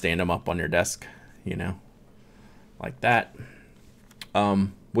can just stand them up on your desk, you know, like that.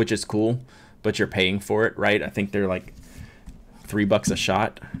 Which is cool, but you're paying for it, right? I think they're like $3 a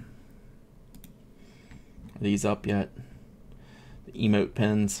shot. Are these up yet? The Emote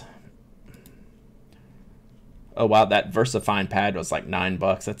pens. Oh wow, that VersaFine pad was like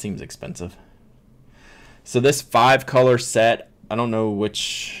 $9. That seems expensive. So this 5-color set, I don't know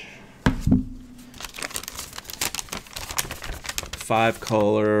which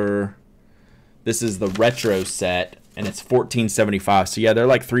 5-color. This is the retro set, and it's $14.75. So yeah, they're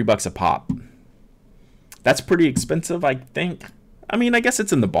like $3 a pop. That's pretty expensive, I think. I mean, I guess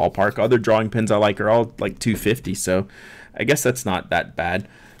it's in the ballpark. Other drawing pens I like are all like $2.50, so I guess that's not that bad.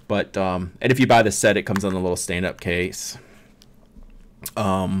 But and if you buy the set, it comes on a little stand-up case.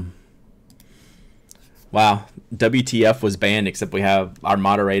 Wow, WTF was banned, except we have our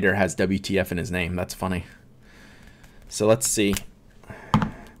moderator has WTF in his name. That's funny. So let's see.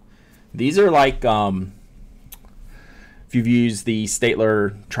 These are like if you've used the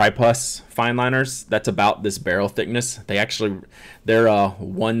Staedtler Tri-Plus fine liners, that's about this barrel thickness. They're these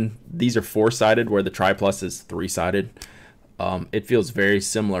are 4-sided, where the Tri-Plus is 3-sided. It feels very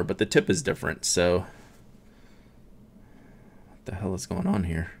similar, but the tip is different. So what the hell is going on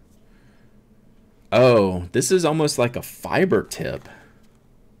here? Oh, this is almost like a fiber tip.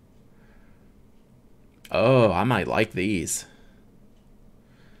 Oh, I might like these.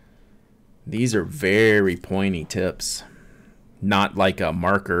 These are very pointy tips. Not like a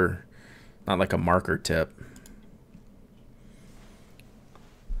marker tip.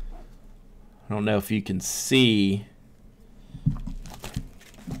 I don't know if you can see.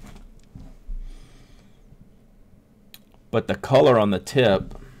 But the color on the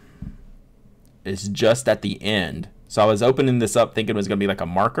tip is just at the end. So I was opening this up thinking it was going to be like a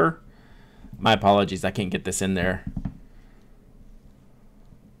marker. My apologies, I can't get this in there.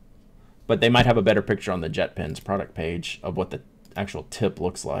 But they might have a better picture on the JetPens product page of what the actual tip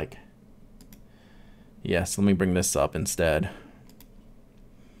looks like. Yes, let me bring this up instead.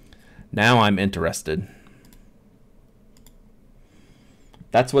 Now I'm interested.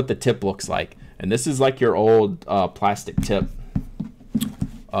 That's what the tip looks like. And this is like your old plastic tip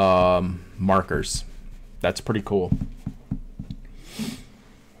markers. That's pretty cool.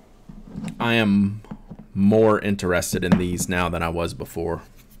 I am more interested in these now than I was before.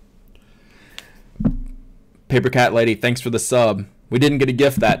 Paper Cat Lady, thanks for the sub. We didn't get a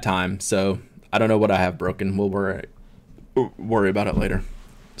gift that time, so I don't know what I have broken. We'll worry about it later.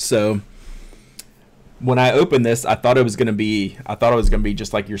 So when I opened this, I thought it was gonna be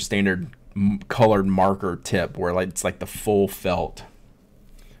just like your standard colored marker tip, where like it's like the full felt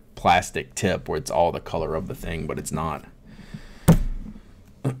plastic tip where it's all the color of the thing, but it's not.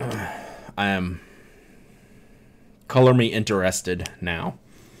 I am color me interested now.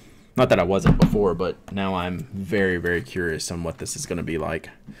 Not that I wasn't before, but now I'm very, very curious on what this is going to be like.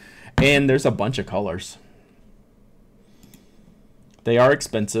 And there's a bunch of colors. They are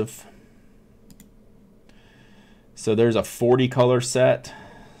expensive. So there's a 40 color set.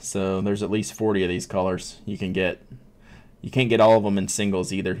 So there's at least 40 of these colors you can get. You can't get all of them in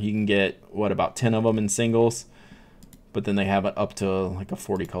singles either. You can get, what, about 10 of them in singles. But then they have it up to like a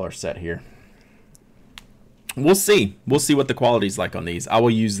 40 color set here. We'll see. We'll see what the quality's like on these. I will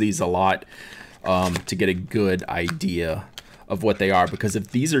use these a lot to get a good idea of what they are. Because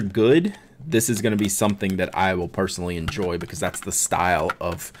if these are good, this is going to be something that I will personally enjoy, because that's the style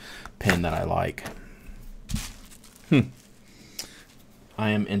of pen that I like. I I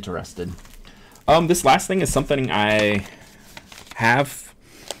am interested. This last thing is something I have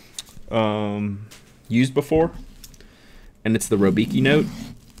used before, and it's the Robiki note.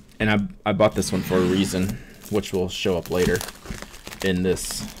 And I bought this one for a reason, which will show up later in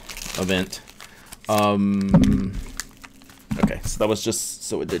this event. Okay, so that was just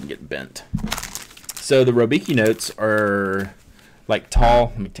so it didn't get bent. So the Robiki notes are like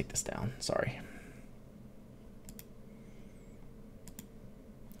tall. Let me take this down. Sorry.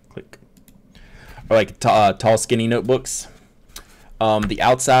 Click. Or like tall, skinny notebooks. The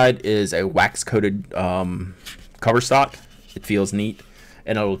outside is a wax-coated cover stock. It feels neat,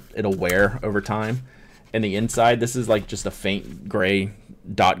 and it'll wear over time. And the inside, this is like just a faint gray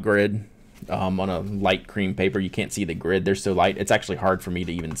dot grid on a light cream paper. You can't see the grid; they're so light. It's actually hard for me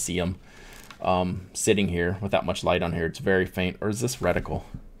to even see them sitting here without much light on here. It's very faint. Or is this reticle?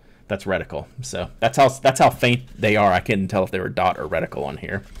 That's reticle. So that's how faint they are. I couldn't tell if they were dot or reticle on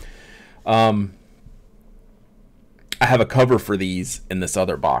here. I have a cover for these in this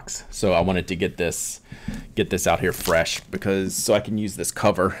other box, so I wanted to get this out here fresh so I can use this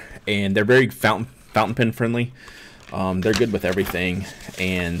cover. And they're very fountain pen friendly. They're good with everything,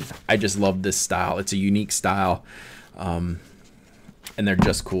 and I just love this style. It's a unique style, and they're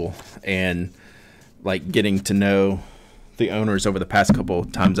just cool. And like getting to know the owners over the past couple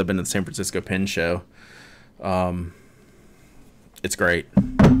of times I've been to the San Francisco Pen Show, it's great.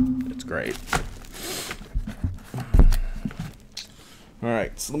 It's great. All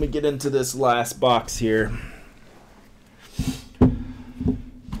right, so let me get into this last box here.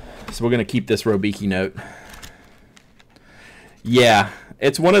 So we're going to keep this Robiki note. Yeah,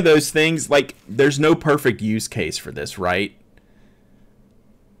 it's one of those things, like, there's no perfect use case for this, right?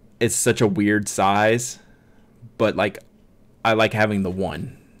 It's such a weird size, but, like, I like having the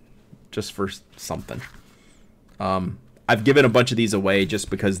one just for something. I've given a bunch of these away just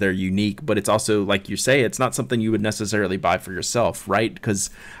because they're unique, but it's also, like you say, it's not something you would necessarily buy for yourself, right? Because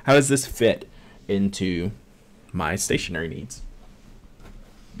how does this fit into my stationery needs?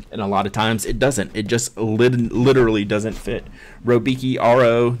 And a lot of times it doesn't. It just literally doesn't fit. Robiki,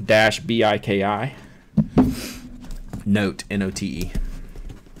 R-O-B-I-K-I. Note, N-O-T-E.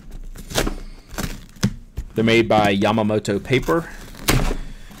 They're made by Yamamoto Paper,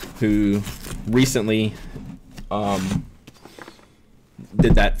 who recently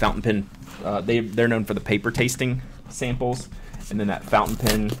did that fountain pen. They're known for the paper tasting samples, and then that fountain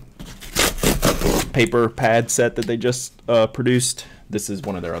pen paper pad set that they just produced. This is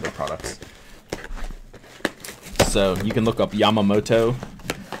one of their other products. So you can look up Yamamoto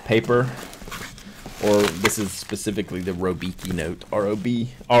Paper, or this is specifically the Robiki note,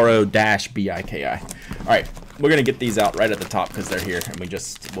 R-O-B-I-K-I. All right, we're gonna get these out right at the top because they're here, and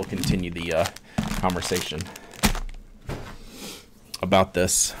we'll continue the conversation about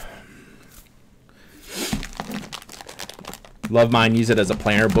this. Love mine. Use it as a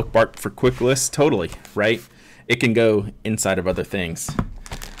planner, bookmark for quick lists. Totally, right? It can go inside of other things.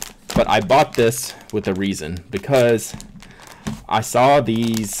 But I bought this with a reason, because I saw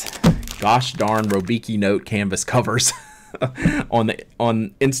these gosh darn Robiki note canvas covers on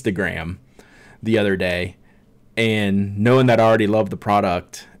Instagram the other day, and knowing that I already love the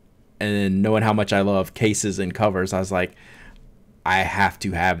product and knowing how much I love cases and covers, I was like, I have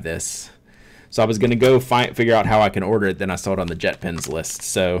to have this. So I was going to go figure out how I can order it. Then I saw it on the JetPens list.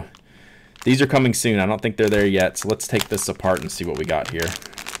 So these are coming soon. I don't think they're there yet. So let's take this apart and see what we got here.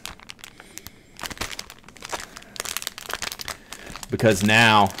 Because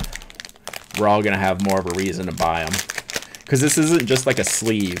now we're all going to have more of a reason to buy them. Because this isn't just like a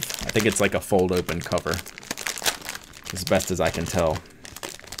sleeve. I think it's like a fold open cover, as best as I can tell.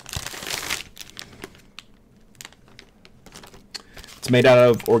 It's made out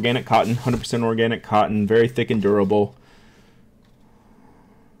of organic cotton, 100% organic cotton, very thick and durable.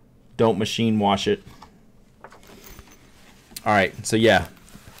 Don't machine wash it. All right, so yeah,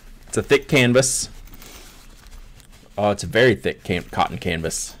 it's a thick canvas. Oh, it's a very thick cotton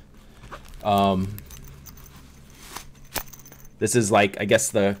canvas. This is like, I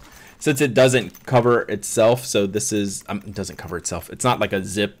guess since it doesn't cover itself, so this is, it doesn't cover itself. It's not like a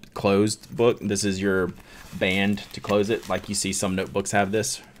zip closed book. This is your band to close it, like you see some notebooks have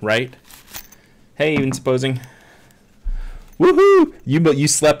this, right? Hey, even supposing. Woohoo! You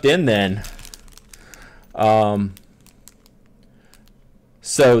slept in then.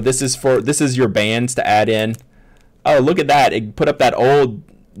 So this is your bands to add in. Oh, look at that! It put up that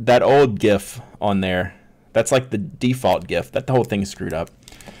old GIF on there. That's like the default GIF. The whole thing's screwed up.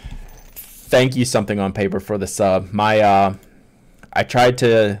 Thank you, Something on Paper, for the sub. I tried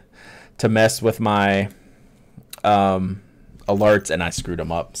to mess with my alerts and I screwed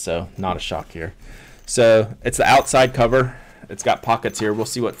them up, so not a shock here. So it's the outside cover. It's got pockets here. We'll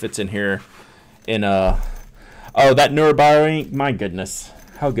see what fits in here. In a oh, that neuroborrowing, my goodness,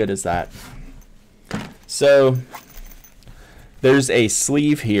 how good is that? So there's a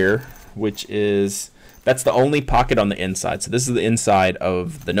sleeve here, which is, that's the only pocket on the inside. So this is the inside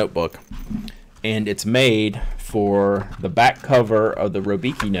of the notebook, and it's made for the back cover of the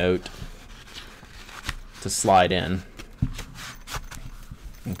Robiki note to slide in.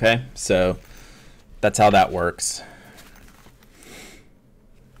 Okay, so that's how that works.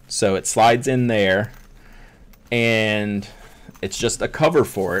 So it slides in there, and it's just a cover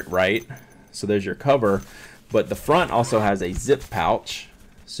for it, right? So there's your cover, but the front also has a zip pouch,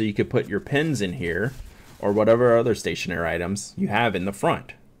 so you could put your pens in here or whatever other stationery items you have in the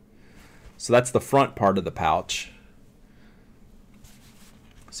front. So that's the front part of the pouch.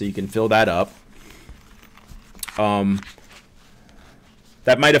 So you can fill that up. That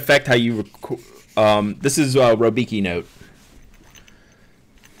might affect how you this is a Robiki note.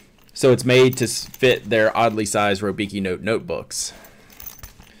 So it's made to fit their oddly sized Robiki note notebooks.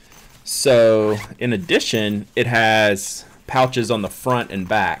 So in addition, it has pouches on the front and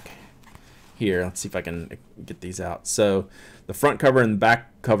back. Here, let's see if I can get these out. So the front cover and the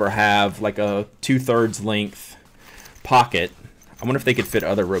back cover have like a 2/3 length pocket. I wonder if they could fit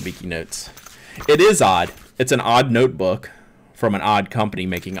other Robiki notes. It is odd. It's an odd notebook from an odd company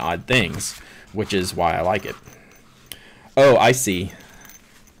making odd things, which is why I like it. Oh, I see.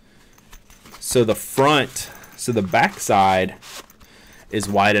 So the front, so the back side is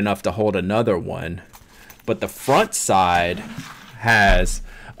wide enough to hold another one, but the front side has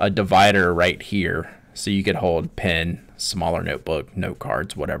a divider right here, so you could hold pen, smaller notebook, note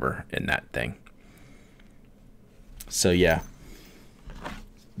cards, whatever in that thing. So yeah,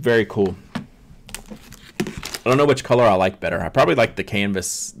 very cool. I don't know which color I like better. I probably like the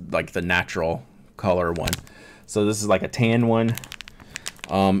canvas, like the natural color one. So this is like a tan one,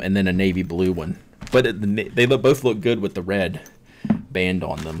 and then a navy blue one. But they both look good with the red band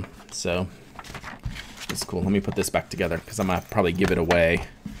on them. So it's cool. Let me put this back together because I'm gonna probably give it away,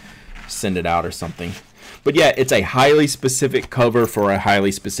 send it out or something. But yeah, it's a highly specific cover for a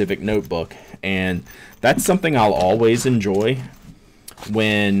highly specific notebook, and that's something I'll always enjoy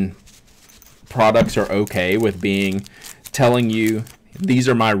when products are okay with telling you these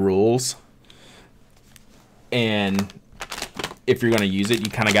are my rules, and if you're going to use it, you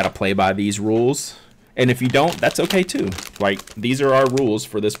kind of got to play by these rules. And if you don't, that's okay too. Like, these are our rules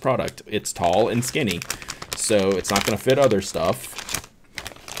for this product. It's tall and skinny, so it's not going to fit other stuff.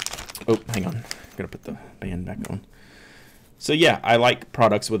 Oh, hang on. I'm going to put the band back on. So yeah, I like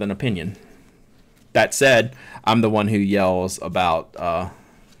products with an opinion. That said, I'm the one who yells about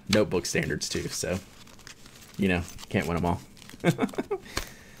notebook standards too, so you know, can't win them all.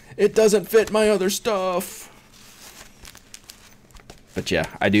 It doesn't fit my other stuff. But yeah,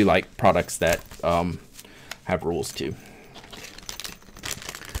 I do like products that have rules too.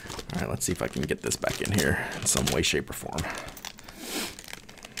 All right, let's see if I can get this back in here in some way, shape, or form.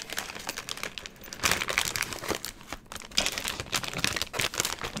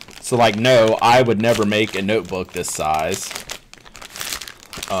 So like, no, I would never make a notebook this size.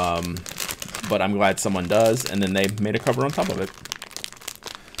 But I'm glad someone does, and then they made a cover on top of it.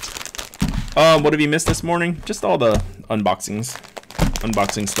 What have you missed this morning? Just all the unboxing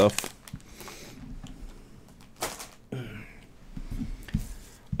stuff.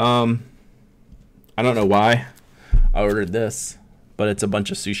 I don't know why I ordered this, but it's a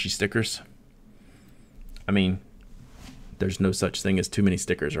bunch of sushi stickers. I mean, there's no such thing as too many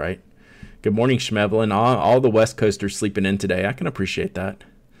stickers, right? Good morning, Schmevlin. All the West Coasters sleeping in today. I can appreciate that.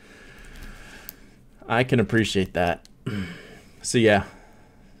 I can appreciate that. So yeah,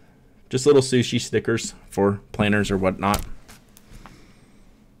 just little sushi stickers for planners or whatnot.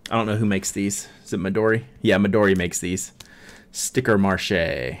 I don't know who makes these. Is it Midori? Yeah, Midori makes these. Sticker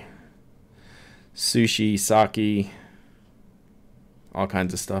Marche. Sushi, sake, all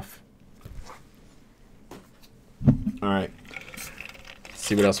kinds of stuff. All right. Let's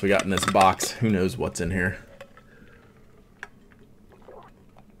see what else we got in this box. Who knows what's in here?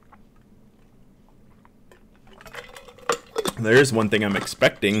 There's one thing I'm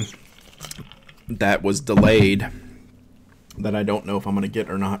expecting that was delayed that I don't know if I'm going to get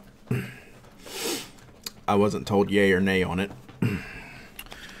or not. I wasn't told yay or nay on it.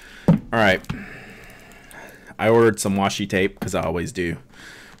 Alright. I ordered some washi tape because I always do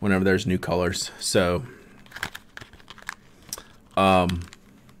whenever there's new colors. So,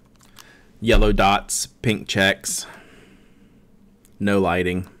 yellow dots, pink checks, no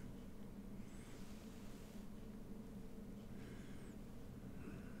lighting.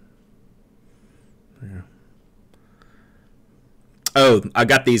 Oh, I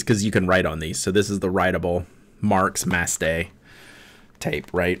got these because you can write on these. So this is the writable Marks Mastay tape,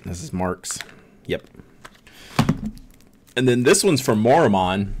 right? This is Marks. Yep. And then this one's from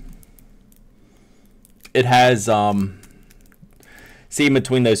Mormon. It has, see in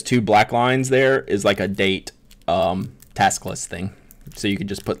between those two black lines there is like a date task list thing. So you can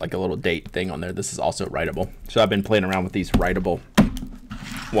just put like a little date thing on there. This is also writable. So I've been playing around with these writable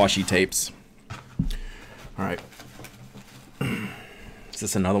washi tapes. All right. Is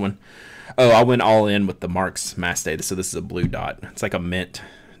this another one? Oh, I went all in with the Marks Mastay. So this is a blue dot. It's like a mint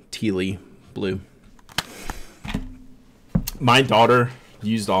tealy blue. My daughter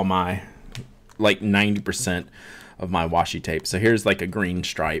used all my, like 90% of my washi tape. So here's like a green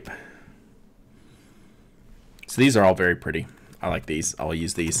stripe. So these are all very pretty. I like these. I'll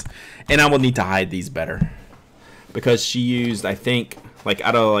use these. And I will need to hide these better. Because she used, I think, like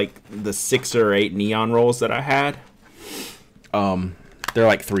out of like the 6 or 8 neon rolls that I had, they're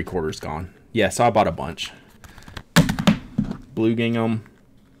like 3/4 gone. Yeah, so I bought a bunch. Blue gingham,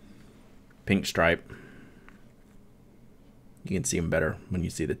 pink stripe. You can see them better when you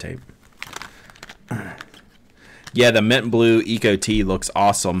see the tape. Yeah, the mint blue Eco Tea looks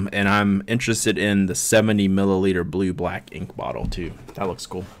awesome, and I'm interested in the 70 milliliter blue black ink bottle too. That looks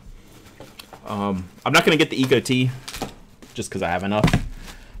cool. I'm not gonna get the Eco Tea just because I have enough,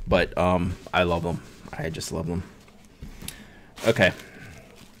 but I love them. I just love them. Okay,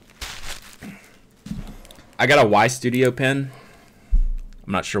 I got a Y Studio pen.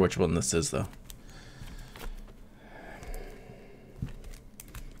 I'm not sure which one this is though.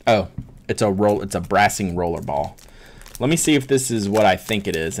 Oh, it's a brassing roller ball. Let me see if this is what I think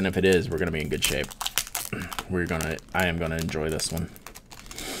it is, and if it is, we're gonna be in good shape. I am gonna enjoy this one.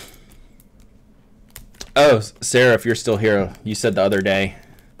 Oh, Sarah, if you're still here, you said the other day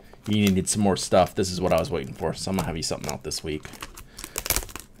you needed some more stuff. This is what I was waiting for, so I'm gonna have you something out this week.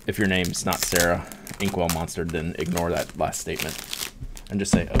 If your name's not Sarah Inkwell Monster, then ignore that last statement and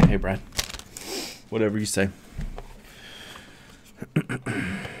just say, okay, Brad. Whatever you say.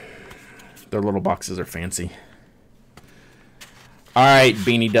 Their little boxes are fancy. All right,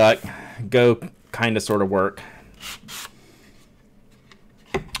 Beanie Duck, go kind of sort of work.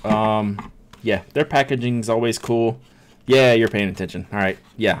 Yeah, their packaging's always cool. Yeah, you're paying attention. All right,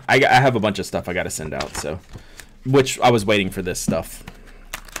 yeah, I have a bunch of stuff I got to send out, so which I was waiting for this stuff.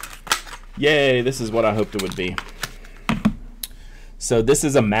 Yay, this is what I hoped it would be. So this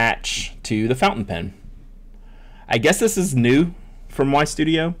is a match to the fountain pen. I guess this is new from Y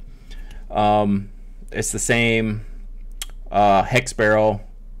Studio. It's the same hex barrel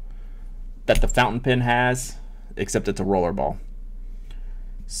that the fountain pen has, except it's a roller ball.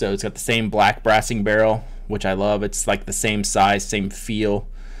 So it's got the same black brassing barrel, which I love. It's like the same size, same feel.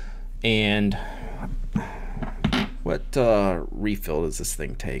 And what refill does this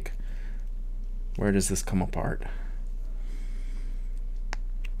thing take? Where does this come apart?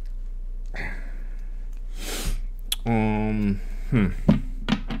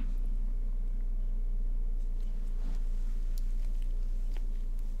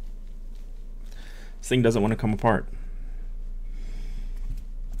 This thing doesn't want to come apart.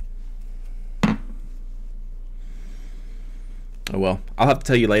 Oh well, I'll have to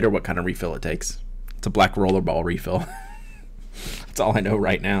tell you later what kind of refill it takes. It's a black rollerball refill. That's all I know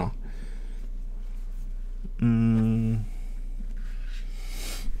right now.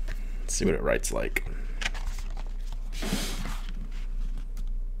 Let's see what it writes like.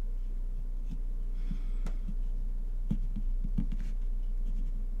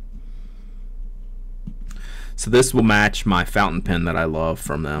 So this will match my fountain pen that I love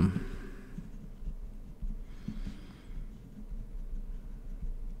from them.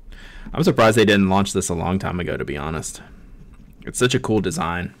 I'm surprised they didn't launch this a long time ago, to be honest. It's such a cool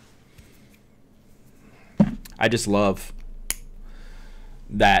design. I just love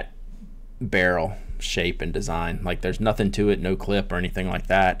that barrel shape and design. Like, there's nothing to it, no clip or anything like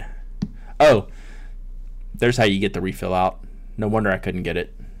that. Oh, there's how you get the refill out. No wonder I couldn't get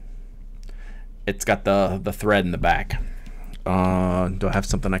it. It's got the thread in the back. Do I have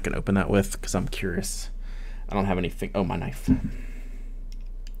something I can open that with? Because I'm curious. I don't have anything. Oh, my knife.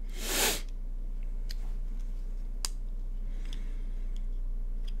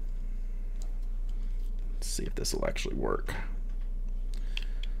 Let's see if this will actually work.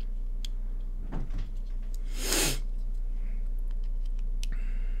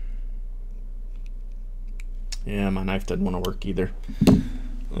 Yeah, my knife doesn't want to work either.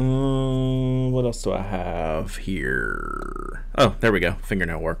 What else do I have here? Oh, there we go.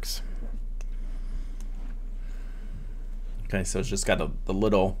 Fingernail works. Okay, so it's just got the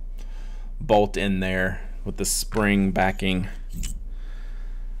little bolt in there with the spring backing.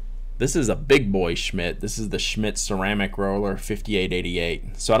 This is a big boy Schmidt. This is the Schmidt ceramic roller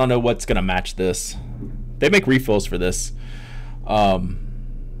 5888. So I don't know what's gonna match this. They make refills for this. I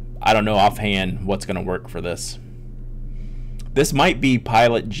don't know offhand what's gonna work for this. This might be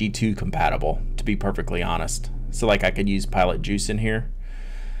Pilot G2 compatible, to be perfectly honest. So like I could use Pilot Juice in here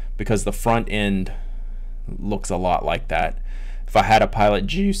because the front end looks a lot like that. If I had a Pilot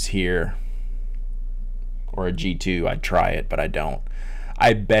Juice here or a G2, I'd try it, but I don't.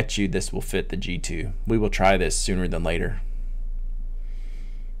 I bet you this will fit the G2. We will try this sooner than later.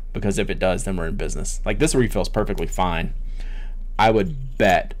 Because if it does, then we're in business. Like, this refills perfectly fine. I would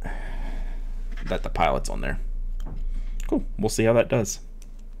bet that the Pilot's on there. Cool. We'll see how that does.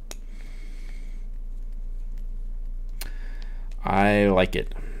 I like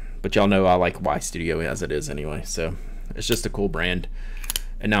it. But y'all know I like Y Studio as it is anyway. So it's just a cool brand.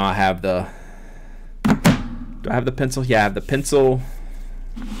 And now I have the... Do I have the pencil? Yeah, I have the pencil.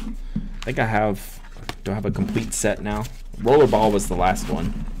 I think I have... Do I have a complete set now? Rollerball was the last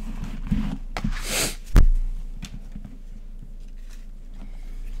one.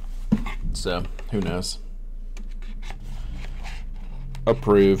 So, who knows?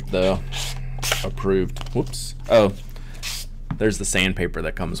 Approved, though. Approved. Whoops. Oh, there's the sandpaper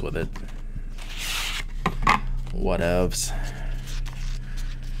that comes with it. Whatevs.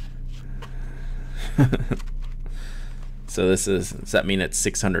 So this is, does that mean it's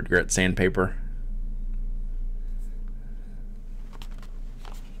 600 grit sandpaper?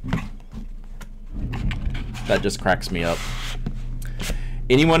 That just cracks me up.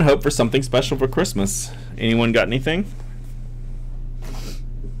 Anyone hope for something special for Christmas? Anyone got anything?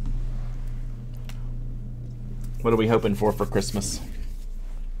 What are we hoping for Christmas?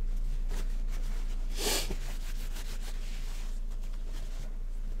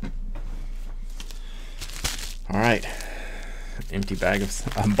 All right. Empty bag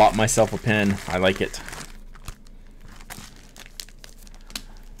of... I bought myself a pen. I like it.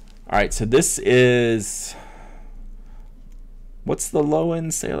 All right, so this is... What's the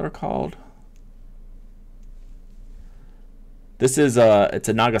low-end sailor called? This is it's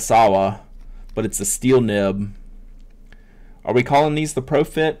a Nagasawa, but it's a steel nib. Are we calling these the Pro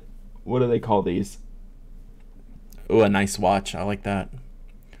Fit? What do they call these? Oh, a nice watch. I like that.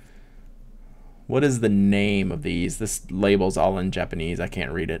 What is the name of these? This label's all in Japanese. I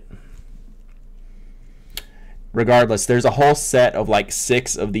can't read it. Regardless, there's a whole set of like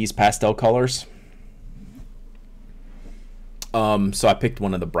 6 of these pastel colors. So I picked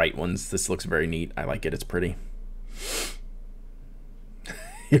one of the bright ones. This looks very neat. I like it. It's pretty.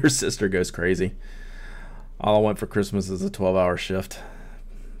 Your sister goes crazy. All I want for Christmas is a 12-hour shift.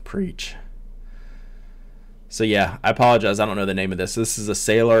 Preach. So yeah, I apologize. I don't know the name of this. This is a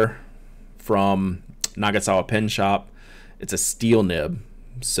Sailor from Nagasawa Pen Shop. It's a steel nib.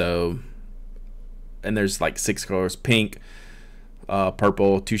 So, and there's like 6 colors: pink,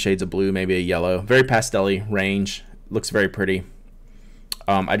 purple, 2 shades of blue, maybe a yellow. Very pastel-y range. Looks very pretty.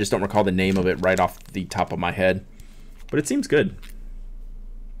 I just don't recall the name of it right off the top of my head, but it seems good.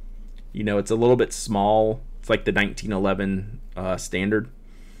 You know, it's a little bit small. It's like the 1911 standard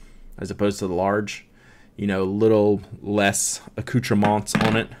as opposed to the large. You know, little less accoutrements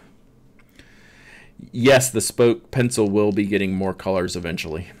on it. Yes, the spoke pencil will be getting more colors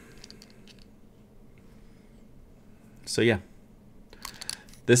eventually. So yeah,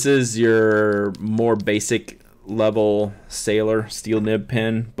 this is your more basic level Sailor steel nib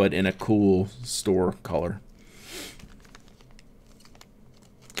pen, but in a cool store color.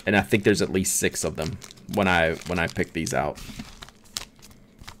 And I think there's at least 6 of them when I pick these out.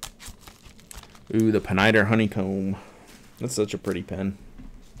 Ooh, the Pen Addict honeycomb. That's such a pretty pen.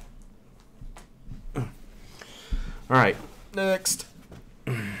 All right, next.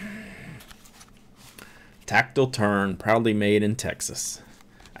 Tactile Turn, proudly made in Texas.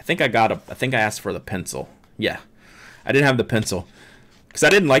 I think I asked for the pencil. Yeah, I didn't have the pencil because I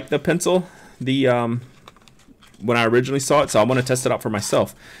didn't like the pencil when I originally saw it, so I want to test it out for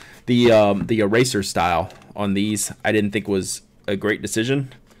myself. The eraser style on these I didn't think was a great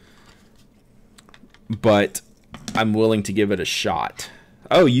decision, but I'm willing to give it a shot.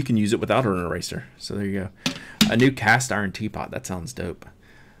 Oh, you can use it without an eraser, so there you go. A new cast iron teapot. That sounds dope.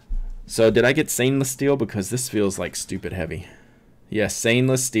 So did I get stainless steel? Because this feels like stupid heavy. Yes,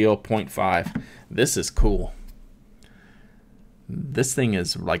 stainless steel 0.5. This is cool. This thing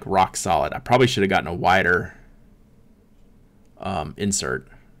is like rock solid. I probably should have gotten a wider insert,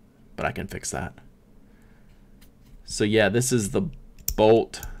 but I can fix that. So yeah, this is the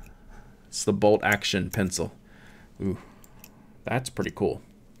Bolt. It's the Bolt Action pencil. Ooh, that's pretty cool.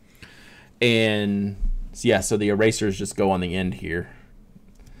 And yeah, so the erasers just go on the end here.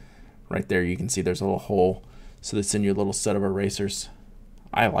 right there. You can see there's a little hole. So that's in your little set of erasers.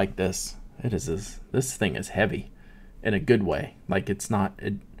 I like this. This thing is heavy in a good way. Like it's not,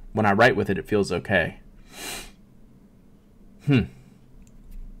 when I write with it, it feels okay.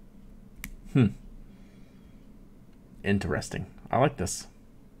 Interesting. I like this.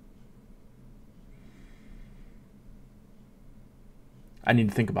 I need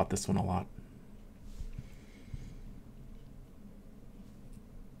to think about this one a lot.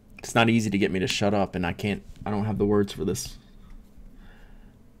 It's not easy to get me to shut up, and I don't have the words for this.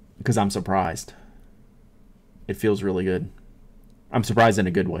 Because I'm surprised. It feels really good. I'm surprised in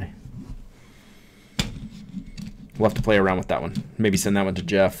a good way. We'll have to play around with that one. Maybe send that one to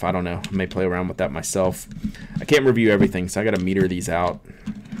Jeff. I don't know. I may play around with that myself. I can't review everything, so I got to meter these out.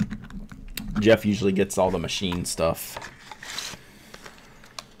 Jeff usually gets all the machine stuff.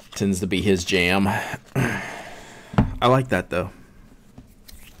 Tends to be his jam. I like that, though.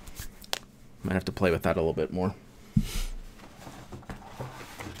 Might have to play with that a little bit more.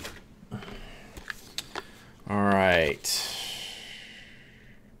 All right.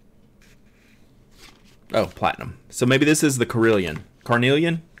 Oh, platinum. So maybe this is the Carnelian.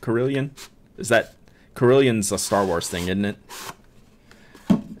 Carnelian? Carnelian? Is that... Carnelian's a Star Wars thing, isn't it?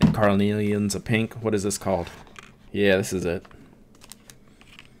 And Carnelian's a pink. What is this called? Yeah, this is it.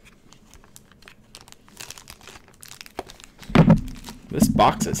 This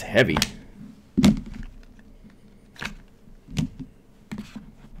box is heavy.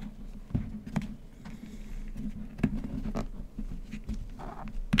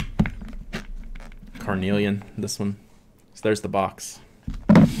 Carnelian, this one. So there's the box.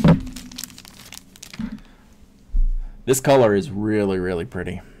 This color is really, really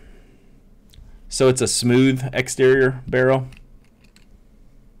pretty. So it's a smooth exterior barrel.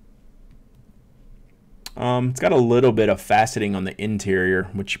 It's got a little bit of faceting on the interior,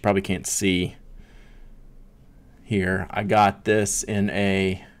 which you probably can't see here. I got this in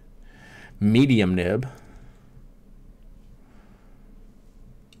a medium nib.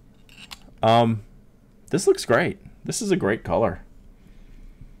 This looks great. This is a great color.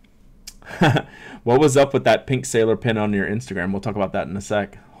 What was up with that pink sailor pin on your Instagram? We'll talk about that in a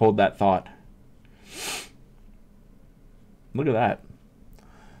sec. Hold that thought. Look at that.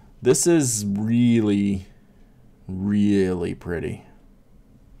 This is really, really pretty.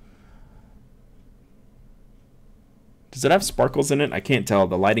 Does it have sparkles in it? I can't tell.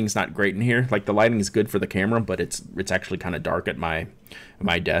 The lighting's not great in here. Like, the lighting is good for the camera, but it's actually kind of dark at my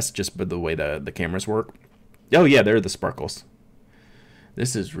desk just by the way the cameras work. Oh yeah, there are the sparkles.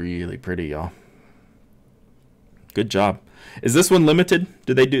 This is really pretty, y'all. Good job. Is this one limited?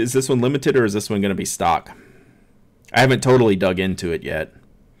 Is this one limited, or is this one going to be stock? I haven't totally dug into it yet.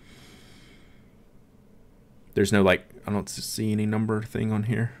 There's no, like, I don't see any number thing on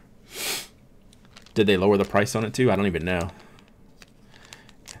here. Did they lower the price on it too? I don't even know.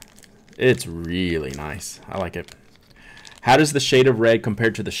 It's really nice. I like it. How does the shade of red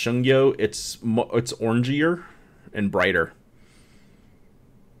compare to the Shungyo? It's orangier and brighter.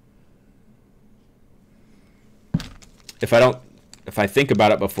 If I think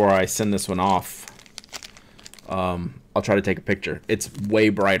about it before I send this one off, I'll try to take a picture. It's way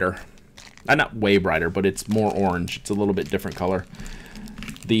brighter. Not way brighter, but it's more orange. It's a little bit different color.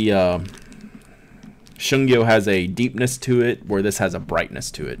 The Shungyo has a deepness to it, where this has a brightness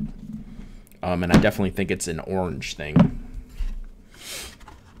to it. And I definitely think it's an orange thing.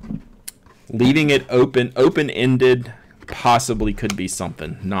 Leaving it open-ended possibly could be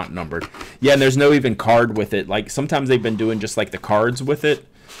something, not numbered. Yeah, and there's no even card with it. Like, sometimes they've been doing just like the cards with it.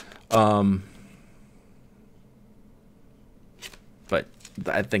 But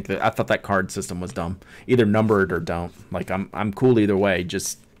I thought that card system was dumb. Either number it or don't. Like, I'm cool either way.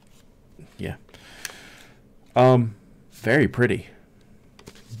 Just, yeah. Very pretty.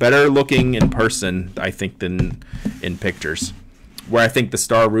 Better looking in person, I think, than in pictures. Where I think the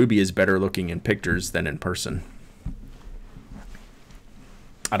Star Ruby is better looking in pictures than in person.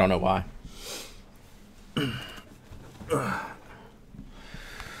 I don't know why.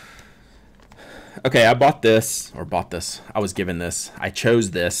 Okay, I bought this. I was given this. I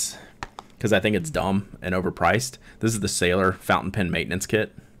chose this because I think it's dumb and overpriced. This is the Sailor fountain pen maintenance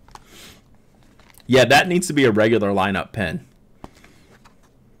kit. Yeah, that needs to be a regular lineup pen.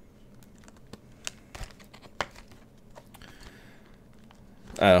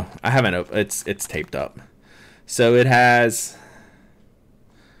 Oh, I haven't. It's taped up. So it has.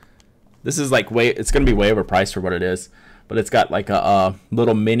 This is like it's gonna be way overpriced for what it is, but it's got like a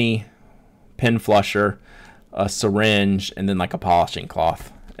little mini pen flusher, a syringe, and then like a polishing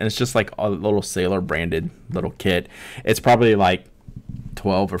cloth. And it's just like a little Sailor branded little kit. It's probably like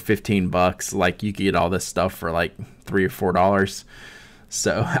 12 or 15 bucks. Like, you could get all this stuff for like $3 or $4.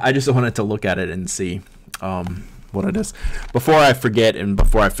 So I just wanted to look at it and see what it is. Before I forget and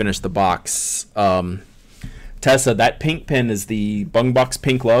before I finish the box, Tessa, that pink pen is the Bung Box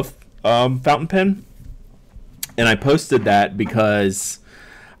Pink Love fountain pen. And I posted that because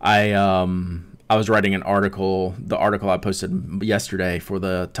I was writing an article, the article I posted yesterday for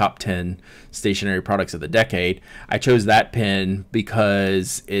the top 10 stationery products of the decade. I chose that pen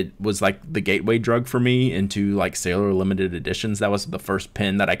because it was like the gateway drug for me into like Sailor limited editions. That was the first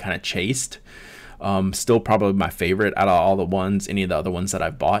pen that I kind of chased. Still probably my favorite out of all the ones, any of the other ones that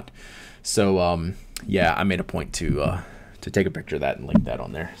I've bought. So yeah, I made a point to take a picture of that and link that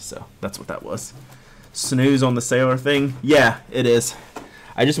on there. So that's what that was. Snooze on the Sailor thing. Yeah, it is.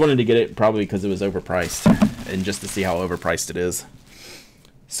 I just wanted to get it probably because it was overpriced, and just to see how overpriced it is,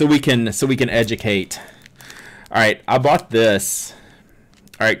 so we can educate. All right, I bought this.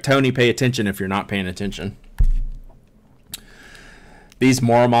 All right, Tony, pay attention if you're not paying attention. These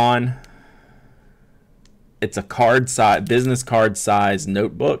Mormon. It's a card size, business card size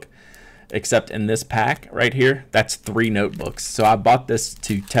notebook, except in this pack right here, that's 3 notebooks. So I bought this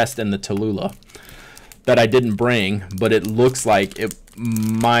to test in the Tallulah that I didn't bring, but it looks like it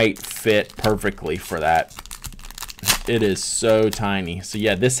might fit perfectly for that. It is so tiny. So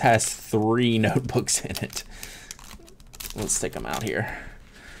yeah, this has 3 notebooks in it. Let's take them out here.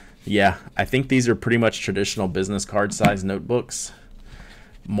 Yeah, I think these are pretty much traditional business card size notebooks.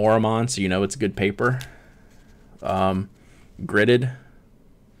 Moramon, so you know it's good paper. Gridded,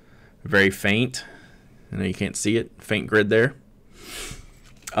 very faint. I know you can't see it, faint grid there.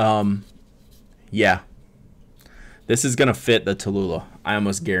 Yeah, this is gonna fit the Tallulah. I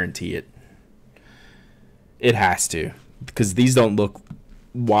almost guarantee it. It has to, because these don't look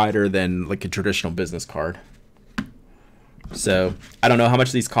wider than like a traditional business card. So I don't know how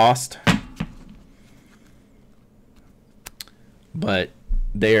much these cost, but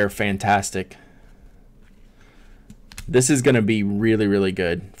they are fantastic. This is going to be really, really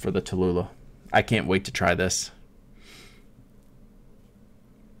good for the Tallulah. I can't wait to try this.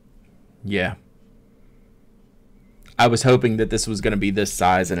 Yeah. I was hoping that this was going to be this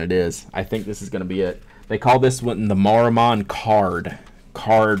size, and it is. I think this is going to be it. They call this one the Moramon card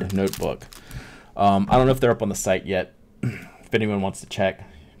notebook. I don't know if they're up on the site yet. If anyone wants to check,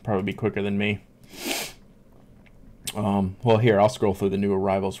 probably be quicker than me. Well, here, I'll scroll through the new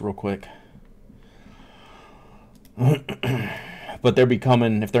arrivals real quick. But they'll be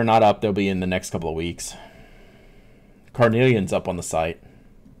coming. If they're not up, they'll be in the next couple of weeks. Carnelian's up on the site.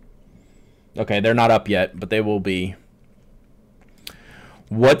 Okay, they're not up yet, but they will be.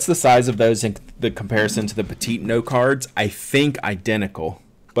 What's the size of those in the comparison to the petite note cards? I think identical,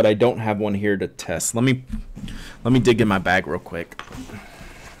 but I don't have one here to test. Let me dig in my bag real quick.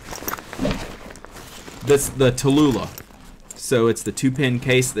 This the Tallulah. So it's the 2-pin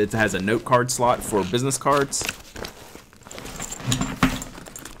case that has a note card slot for business cards.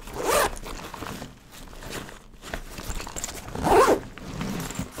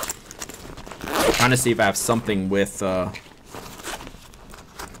 Trying to see if I have something with a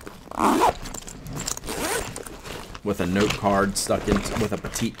note card stuck in with a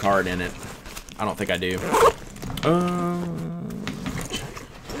petite card in it. I don't think I do.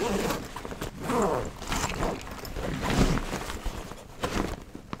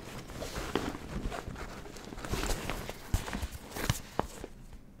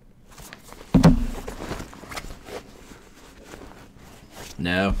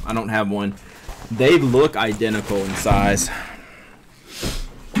 No, I don't have one. They look identical in size.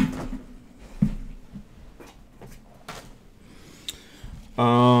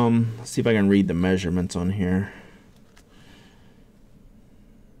 Let's see if I can read the measurements on here.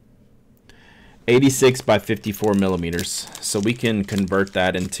 86 by 54 millimeters. So we can convert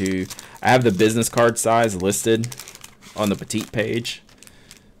that into, I have the business card size listed on the petite page.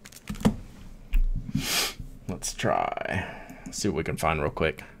 Let's try. Let's see what we can find real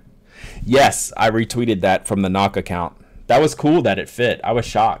quick. Yes, I retweeted that from the Knock account. That was cool that it fit. I was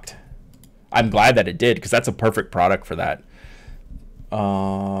shocked. I'm glad that it did, because that's a perfect product for that.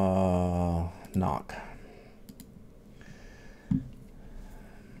 Knock.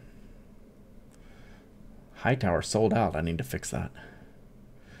 Hightower sold out. I need to fix that.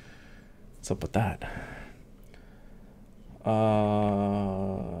 What's up with that?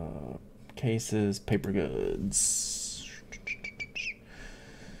 Cases, paper goods.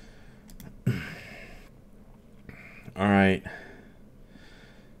 All right.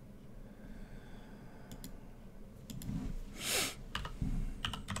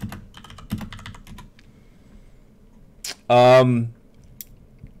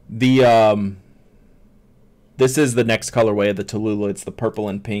 The this is the next colorway of the Tallulah. It's the purple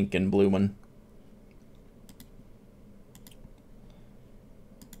and pink and blue one.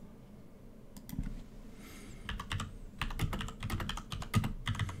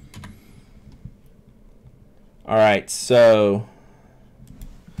 All right, so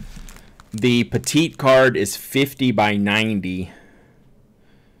the petite card is 50 by 90,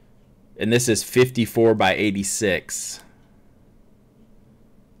 and this is 54 by 86.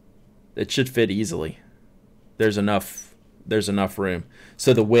 It should fit easily. There's enough room.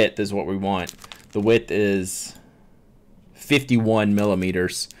 So the width is what we want. The width is 51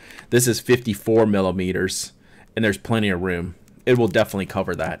 millimeters. This is 54 millimeters, and there's plenty of room. It will definitely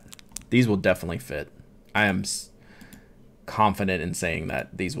cover that. These will definitely fit. I am confident in saying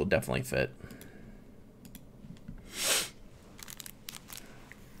that these will definitely fit.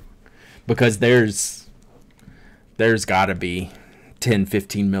 Because there's got to be 10,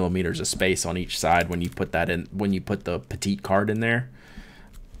 15 millimeters of space on each side when you put that in, when you put the petite card in there.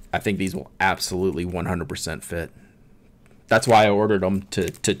 I think these will absolutely 100% fit. That's why I ordered them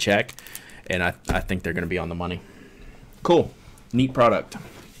to check, and I think they're going to be on the money. Cool. Neat product.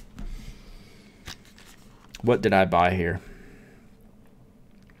 What did I buy here?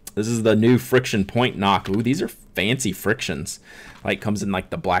 This is the new friction point knock. Ooh, these are fancy frictions. Like, comes in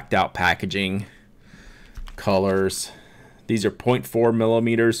like the blacked out packaging colors. These are 0.4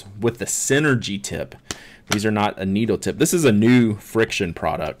 millimeters with the synergy tip. These are not a needle tip. This is a new friction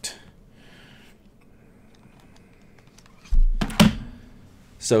product.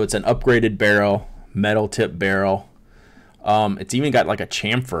 So it's an upgraded barrel, metal tip barrel. It's even got like a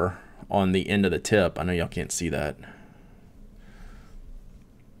chamfer on the end of the tip. I know y'all can't see that.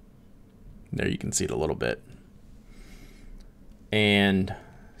 There you can see it a little bit. And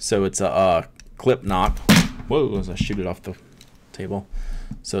so it's a clip knock. Whoa, as I shoot it off the table.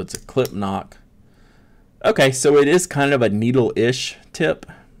 So it's a clip knock. Okay, so it is kind of a needle-ish tip.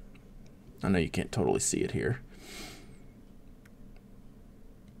 I know you can't totally see it here.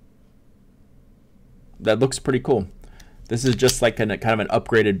 That looks pretty cool. This is just like kind of an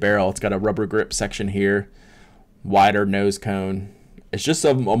upgraded barrel. It's got a rubber grip section here, wider nose cone. It's just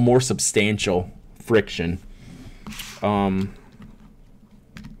a more substantial friction,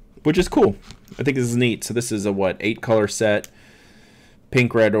 which is cool. I think this is neat. So this is a 8-color set: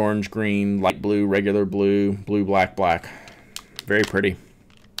 pink, red, orange, green, light blue, regular blue, blue, black, black. Very pretty.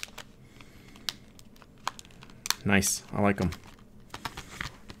 Nice. I like them.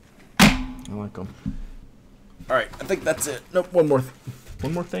 I like them. All right, I think that's it. Nope, one more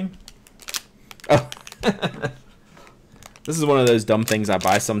thing. Oh, this is one of those dumb things I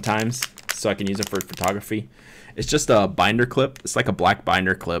buy sometimes so I can use it for photography. It's just a binder clip. It's like a black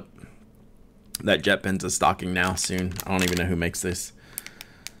binder clip that JetPens is stocking now soon. I don't even know who makes this.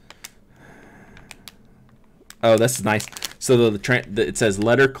 Oh, this is nice. So it says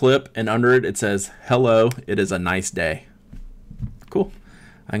letter clip, and under it says, "Hello, it is a nice day." Cool.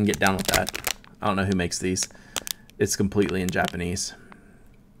 I can get down with that. I don't know who makes these. It's completely in Japanese.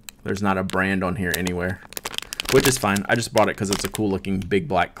 There's not a brand on here anywhere, which is fine. I just bought it because it's a cool looking big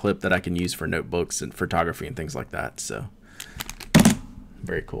black clip that I can use for notebooks and photography and things like that. So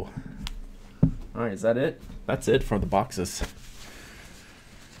very cool. All right, is that it? That's it for the boxes.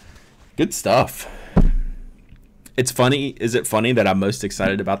 Good stuff. It's funny. Is it funny that I'm most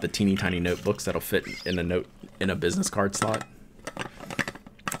excited about the teeny tiny notebooks that'll fit in a business card slot?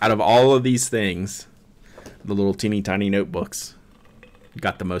 Out of all of these things, the little teeny tiny notebooks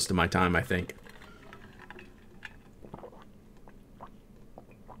got the most of my time, I think.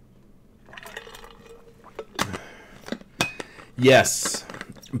 Yes,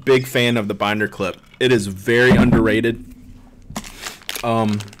 big fan of the binder clip. It is very underrated.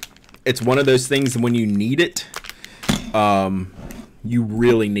 It's one of those things when you need it, you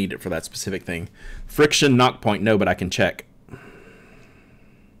really need it for that specific thing. Friction knock point, no, but I can check.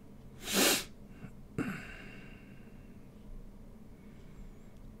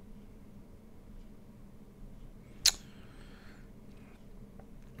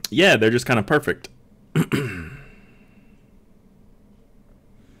 Yeah, they're just kind of perfect.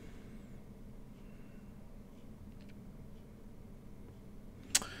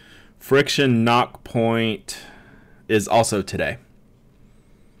 Friction knock point is also today.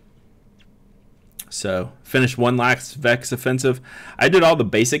 So, finished one last Vex offensive. I did all the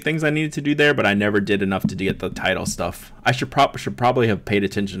basic things I needed to do there, but I never did enough to get the title stuff. I should probably have paid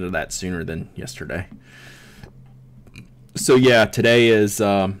attention to that sooner than yesterday. So yeah, today is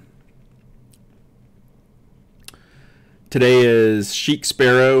Chic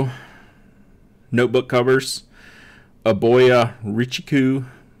Sparrow notebook covers, Aboya Richiku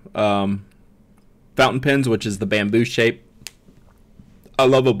fountain pens, which is the bamboo shape. I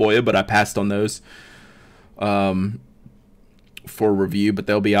love Aboya, but I passed on those for review, but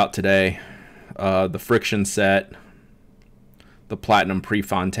they'll be out today. The friction set, the platinum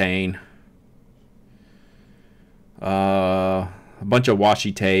Prefontaine, a bunch of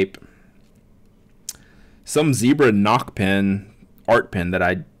washi tape, some zebra knock pen, art pen that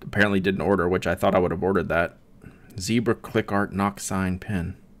I apparently didn't order, which I thought I would have ordered that. Zebra click art knock sign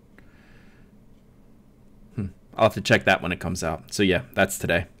pen. I'll have to check that when it comes out. So yeah, that's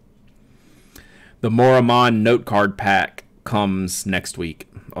today. The Moramon note card pack comes next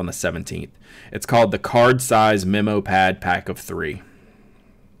week on the 17th. It's called the Card Size Memo Pad Pack of 3.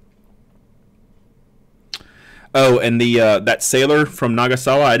 Oh, and the that sailor from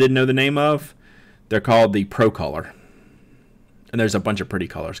Nagasawa I didn't know the name of. They're called the Pro Color. And there's a bunch of pretty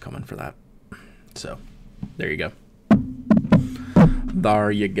colors coming for that. So, there you go.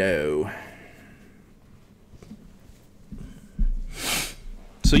 There you go.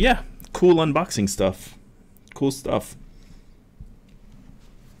 So yeah, cool unboxing stuff. Cool stuff.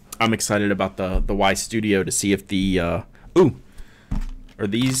 I'm excited about the Y Studio to see if the are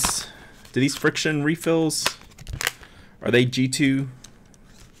these, do these friction refills, are they G2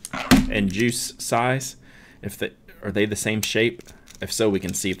 and juice size? If they are they the same shape? If so, we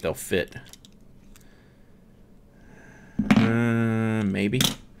can see if they'll fit. Maybe.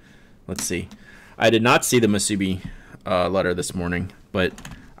 Let's see. I did not see the Masubi letter this morning, but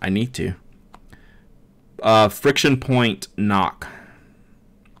I need to. Friction point knock.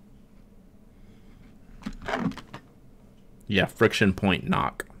 Yeah, friction point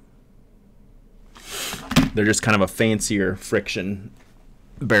knock. They're just kind of a fancier friction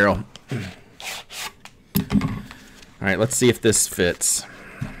barrel. All right, let's see if this fits.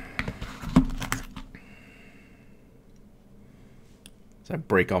 So I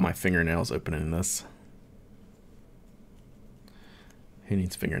break all my fingernails opening this. Who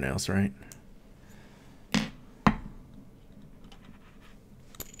needs fingernails, right?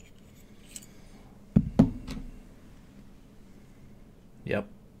 Yep.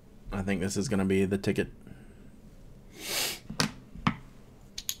 I think this is going to be the ticket.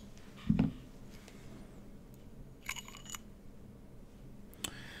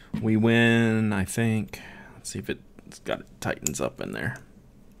 We win, I think. Let's see if it tightens up in there.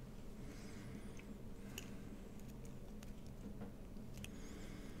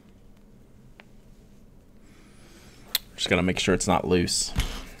 Just gotta make sure it's not loose,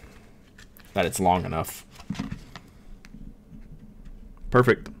 that it's long enough.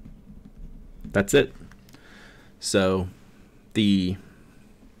 Perfect. That's it. So you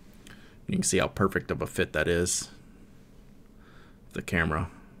can see how perfect of a fit that is. The camera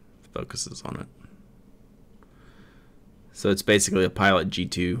focuses on it. So it's basically a Pilot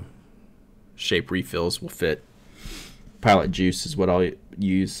G2 shape refills will fit. Pilot Juice is what I'll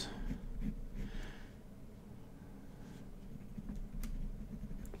use.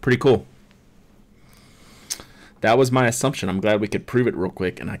 Pretty cool. That was my assumption. I'm glad we could prove it real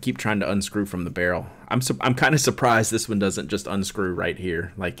quick, and I keep trying to unscrew from the barrel. I'm kind of surprised this one doesn't just unscrew right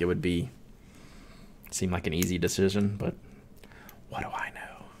here, like it would be. Seem like an easy decision, but what do I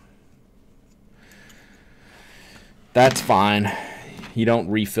know? That's fine. You don't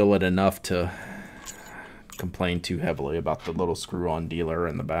refill it enough to complain too heavily about the little screw-on dealer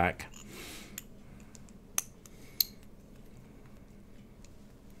in the back.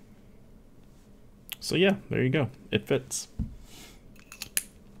 So yeah, there you go. It fits.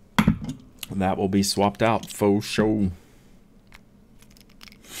 That will be swapped out for sure.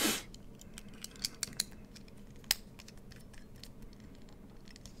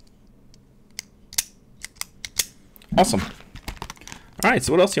 Awesome. All right,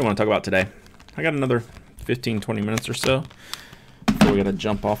 so what else do you want to talk about today? I got another 15-20 minutes or so before we got to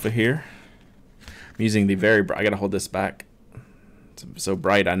jump off of here. I'm using the very bright. I got to hold this back. It's so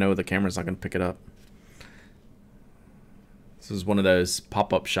bright, I know the camera's not going to pick it up. This is one of those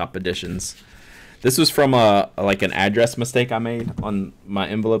pop-up shop editions. This was from like an address mistake I made on my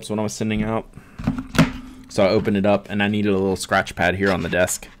envelopes when I was sending out. So I opened it up, and I needed a little scratch pad here on the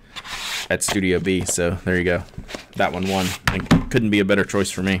desk at Studio B. So there you go. That one won. It couldn't be a better choice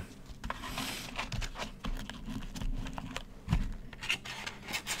for me.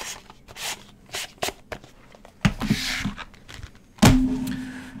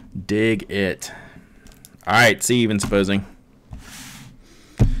 Dig it. All right, see, even supposing.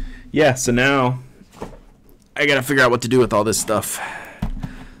 Yeah, so now I gotta figure out what to do with all this stuff.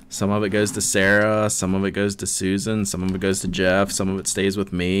 Some of it goes to Sarah, some of it goes to Susan, some of it goes to Jeff, some of it stays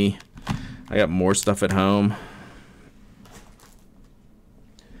with me. I got more stuff at home.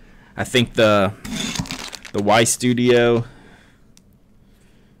 I think the Y Studio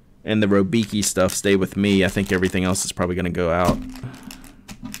and the Robiki stuff stay with me. I think everything else is probably going to go out.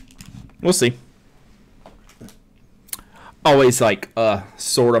 We'll see. Always like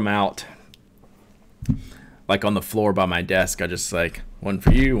sort them out. Like on the floor by my desk, I just like one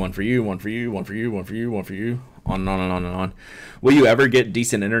for you, one for you, one for you, one for you, one for you, one for you, on and on and on and on. Will you ever get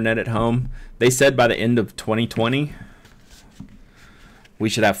decent internet at home? They said by the end of 2020 we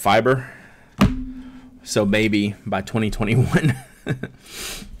should have fiber. So maybe by 2021.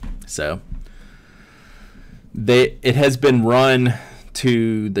 So it has been run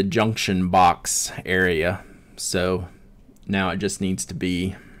to the junction box area. So now it just needs to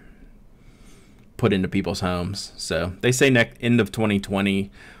be put into people's homes. So they say end of 2020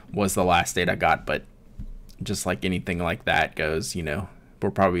 was the last date I got, but just like anything like that goes, you know,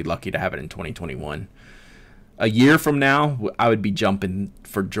 we're probably lucky to have it in 2021. A year from now, I would be jumping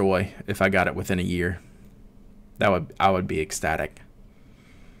for joy if I got it within a year. I would be ecstatic.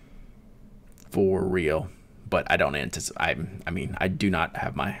 For real. But I don't anticipate. I mean, I do not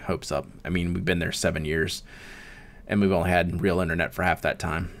have my hopes up. I mean, we've been there 7 years, and we've only had real internet for half that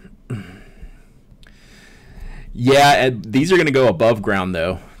time. Yeah, these are going to go above ground,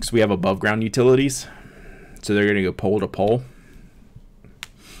 though, because we have above ground utilities. So they're going to go pole to pole.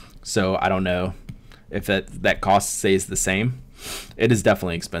 So I don't know if that cost stays the same. It is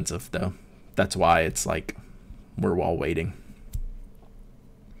definitely expensive, though. That's why it's like we're all waiting.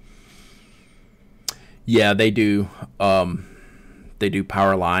 Yeah, they do. They do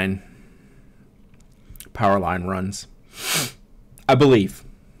power line runs, I believe.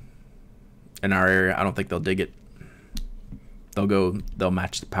 In our area, I don't think they'll dig it. They'll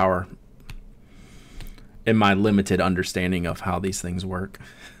match the power. In my limited understanding of how these things work.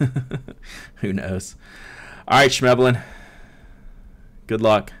 Who knows? All right, Schmeblin. Good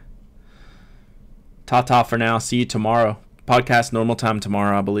luck. Ta-ta for now. See you tomorrow. Podcast normal time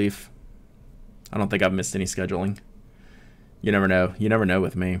tomorrow, I believe. I don't think I've missed any scheduling. You never know. You never know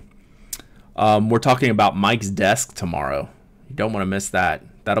with me. We're talking about Mike's desk tomorrow. You don't want to miss that.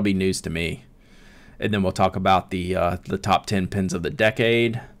 That'll be news to me. And then we'll talk about the top 10 pins of the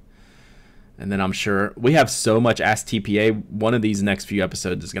decade. And then I'm sure we have so much Ask TPA. One of these next few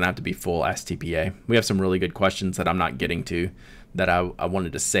episodes is going to have to be full Ask TPA. We have some really good questions that I'm not getting to that I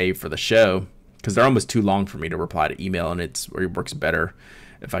wanted to save for the show because they're almost too long for me to reply to email, and it works better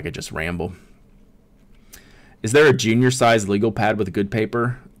if I could just ramble. Is there a junior size legal pad with good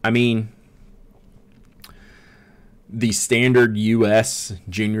paper? I mean, the standard US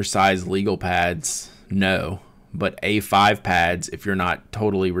junior size legal pads, no. But A5 pads, if you're not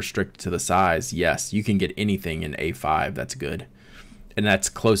totally restricted to the size, yes, you can get anything in A5 that's good. And that's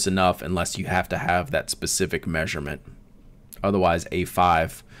close enough unless you have to have that specific measurement. Otherwise,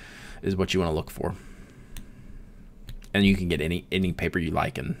 A5 is what you want to look for. And you can get any paper you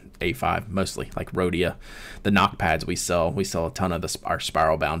like in A5, mostly, like Rhodia. The knock pads we sell a ton of our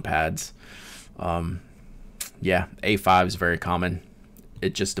spiral bound pads. Yeah, A5 is very common.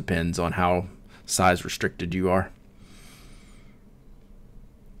 It just depends on how size restricted you are.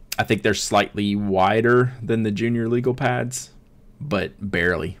 I think they're slightly wider than the junior legal pads, but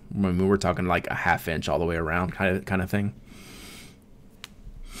barely. I mean, we're talking like a ½ inch all the way around kind of thing.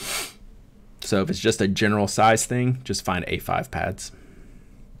 So if it's just a general size thing, just find A5 pads.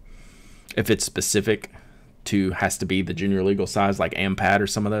 If it's specific to has to be the junior legal size like AMPAD or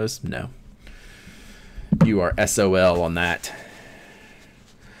some of those, no. You are SOL on that.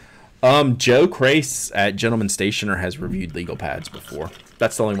 Joe Crace at Gentleman Stationer has reviewed legal pads before.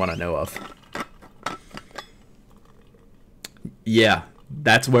 That's the only one I know of. Yeah,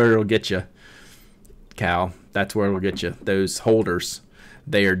 that's where it'll get you, Cal. That's where it'll get you. Those holders,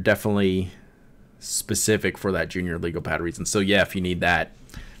 they are definitely specific for that junior legal pad reason. So yeah, if you need that,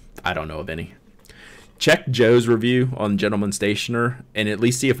 I don't know of any. Check Joe's review on Gentleman Stationer and at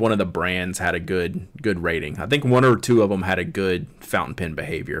least see if one of the brands had a good rating. I think one or two of them had a good fountain pen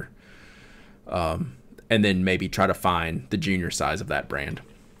behavior. And then maybe try to find the junior size of that brand.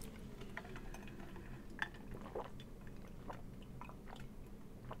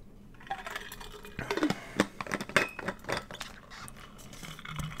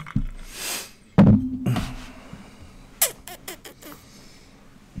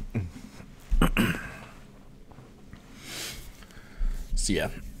 So yeah,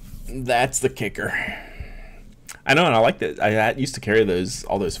 that's the kicker. I know, and I like that. I used to carry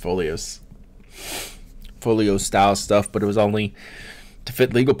all those folio style stuff, but it was only to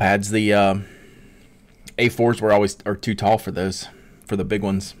fit legal pads. The A4s are too tall for those, for the big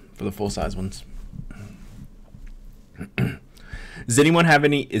ones, for the full size ones. Does anyone have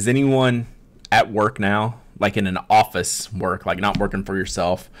any? Is anyone at work now, like in an office work, like not working for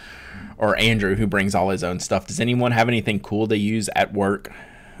yourself, or Andrew who brings all his own stuff? Does anyone have anything cool they use at work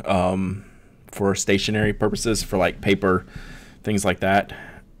for stationery purposes, for like paper, things like that?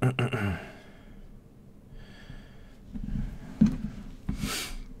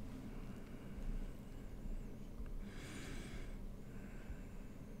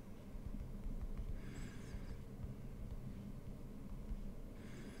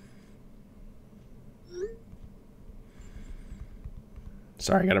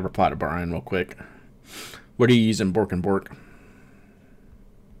 Sorry, I got to reply to Brian real quick. What are you using, Bork and Bork?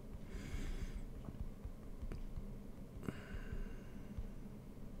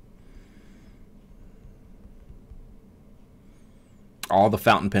 All the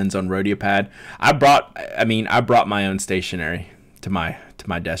fountain pens on RhodeoPad. I brought my own stationery to my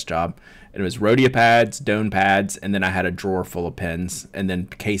desk job. It was RhodeoPads, Doan pads, and then I had a drawer full of pens, and then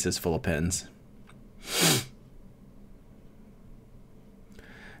cases full of pens.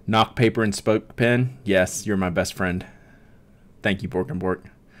 Knock paper and spoke pen. Yes, you're my best friend. Thank you, Bork and Bork.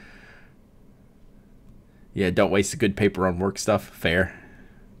 Yeah, don't waste the good paper on work stuff. Fair.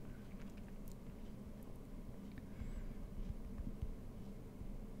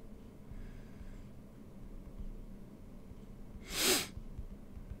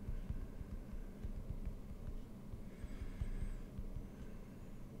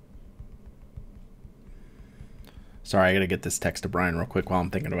 Sorry, I gotta get this text to Brian real quick while I'm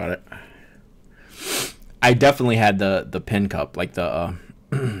thinking about it. I definitely had the pen cup, like the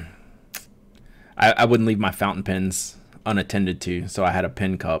I wouldn't leave my fountain pens unattended to, so I had a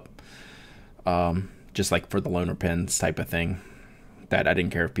pen cup, just like for the loaner pens type of thing, that I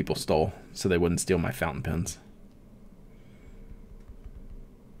didn't care if people stole, so they wouldn't steal my fountain pens.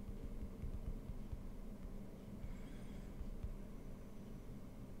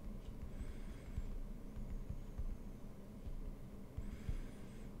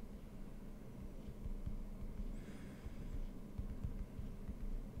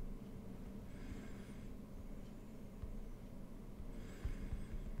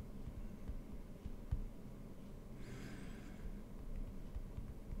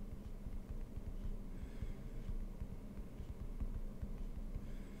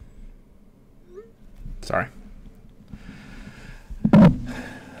 Sorry.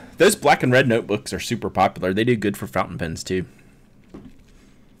 Those black and red notebooks are super popular. They do good for fountain pens too.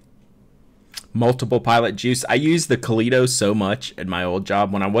 Multiple pilot juice. I use the Kaleido so much at my old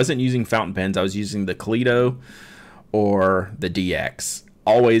job. When I wasn't using fountain pens, I was using the Kaleido or the DX.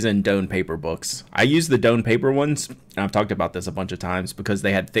 Always in Doan paper books. I use the Doan paper ones, and I've talked about this a bunch of times, because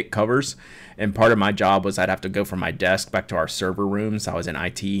they had thick covers, and part of my job was I'd have to go from my desk back to our server rooms. I was in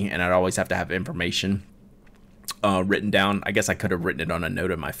IT, and I'd always have to have information written down. I guess I could have written it on a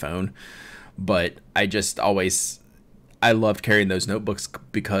note on my phone, but I loved carrying those notebooks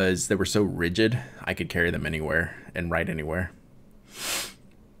because they were so rigid. I could carry them anywhere and write anywhere.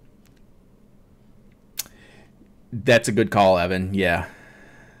 That's a good call, Evan. Yeah.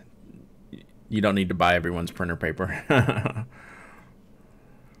 You don't need to buy everyone's printer paper.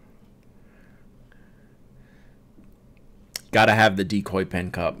 Gotta have the decoy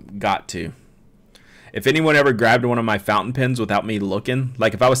pen cup. Got to. If anyone ever grabbed one of my fountain pens without me looking,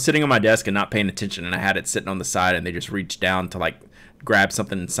 like if I was sitting on my desk and not paying attention and I had it sitting on the side and they just reached down to like grab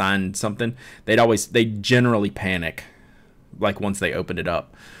something and sign something, they generally panic, like once they opened it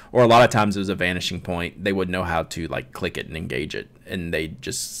up. Or a lot of times it was a vanishing point. They wouldn't know how to like click it and engage it, and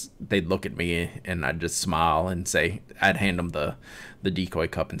they'd look at me and I'd just smile and say, I'd hand them the decoy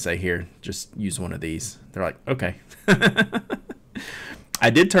cup and say, here, just use one of these. They're like, okay. I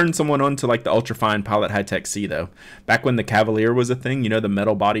did turn someone on to like the ultrafine Pilot High-Tech C though. Back when the Cavalier was a thing, you know, the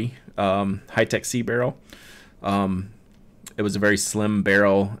metal body High-Tech C barrel. It was a very slim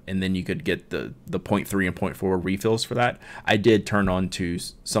barrel, and then you could get the 0.3 and 0.4 refills for that. I did turn on to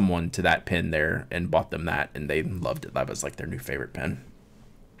someone to that pen there and bought them that, and they loved it. That was like their new favorite pen.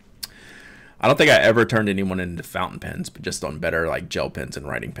 I don't think I ever turned anyone into fountain pens, but just on better like gel pens and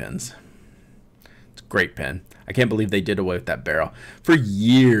writing pens. It's a great pen. I can't believe they did away with that barrel. For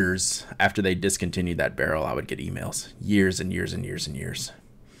years after they discontinued that barrel, I would get emails. Years and years and years and years.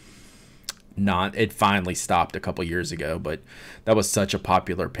 It finally stopped a couple years ago, but that was such a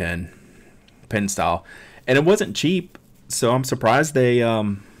popular pen style, and it wasn't cheap, so I'm surprised they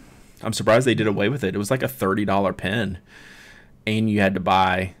did away with it. It was like a $30 pen, and you had to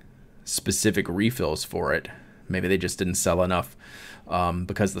buy specific refills for it. Maybe they just didn't sell enough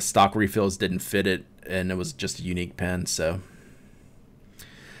because the stock refills didn't fit it, and it was just a unique pen. So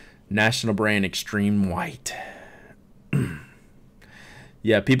National brand Extreme White.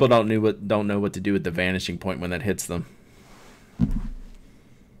 Yeah, people don't know what to do with the vanishing point when that hits them.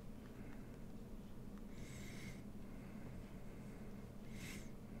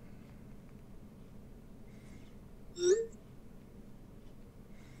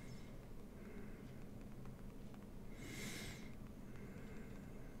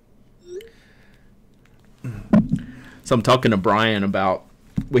 So I'm talking to Brian about,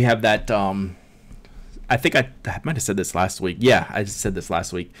 we have that I think I might have said this last week. Yeah, I said this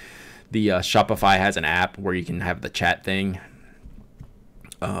last week. The Shopify has an app where you can have the chat thing.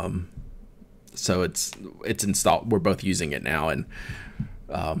 So it's installed. We're both using it now, and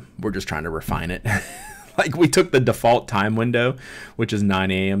we're just trying to refine it. Like, we took the default time window, which is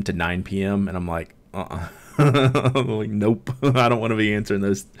 9 a.m. to 9 p.m., and I'm like, I'm like, nope, I don't want to be answering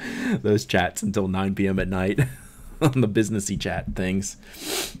those chats until 9 p.m. at night on the businessy chat things.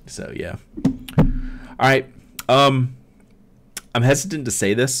 So yeah. All right. I'm hesitant to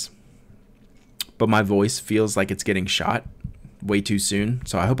say this, but my voice feels like it's getting shot way too soon.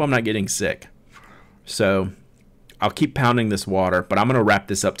 So I hope I'm not getting sick. So I'll keep pounding this water, but I'm going to wrap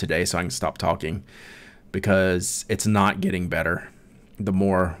this up today so I can stop talking, because it's not getting better the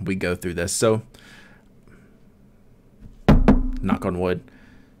more we go through this. So knock on wood,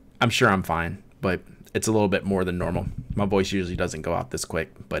 I'm sure I'm fine, but it's a little bit more than normal. My voice usually doesn't go out this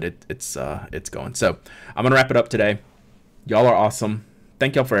quick, but it's going. So I'm gonna wrap it up today. Y'all are awesome.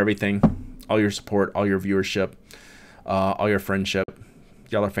 Thank y'all for everything, all your support, all your viewership, all your friendship.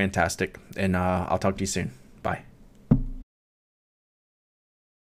 Y'all are fantastic, and I'll talk to you soon.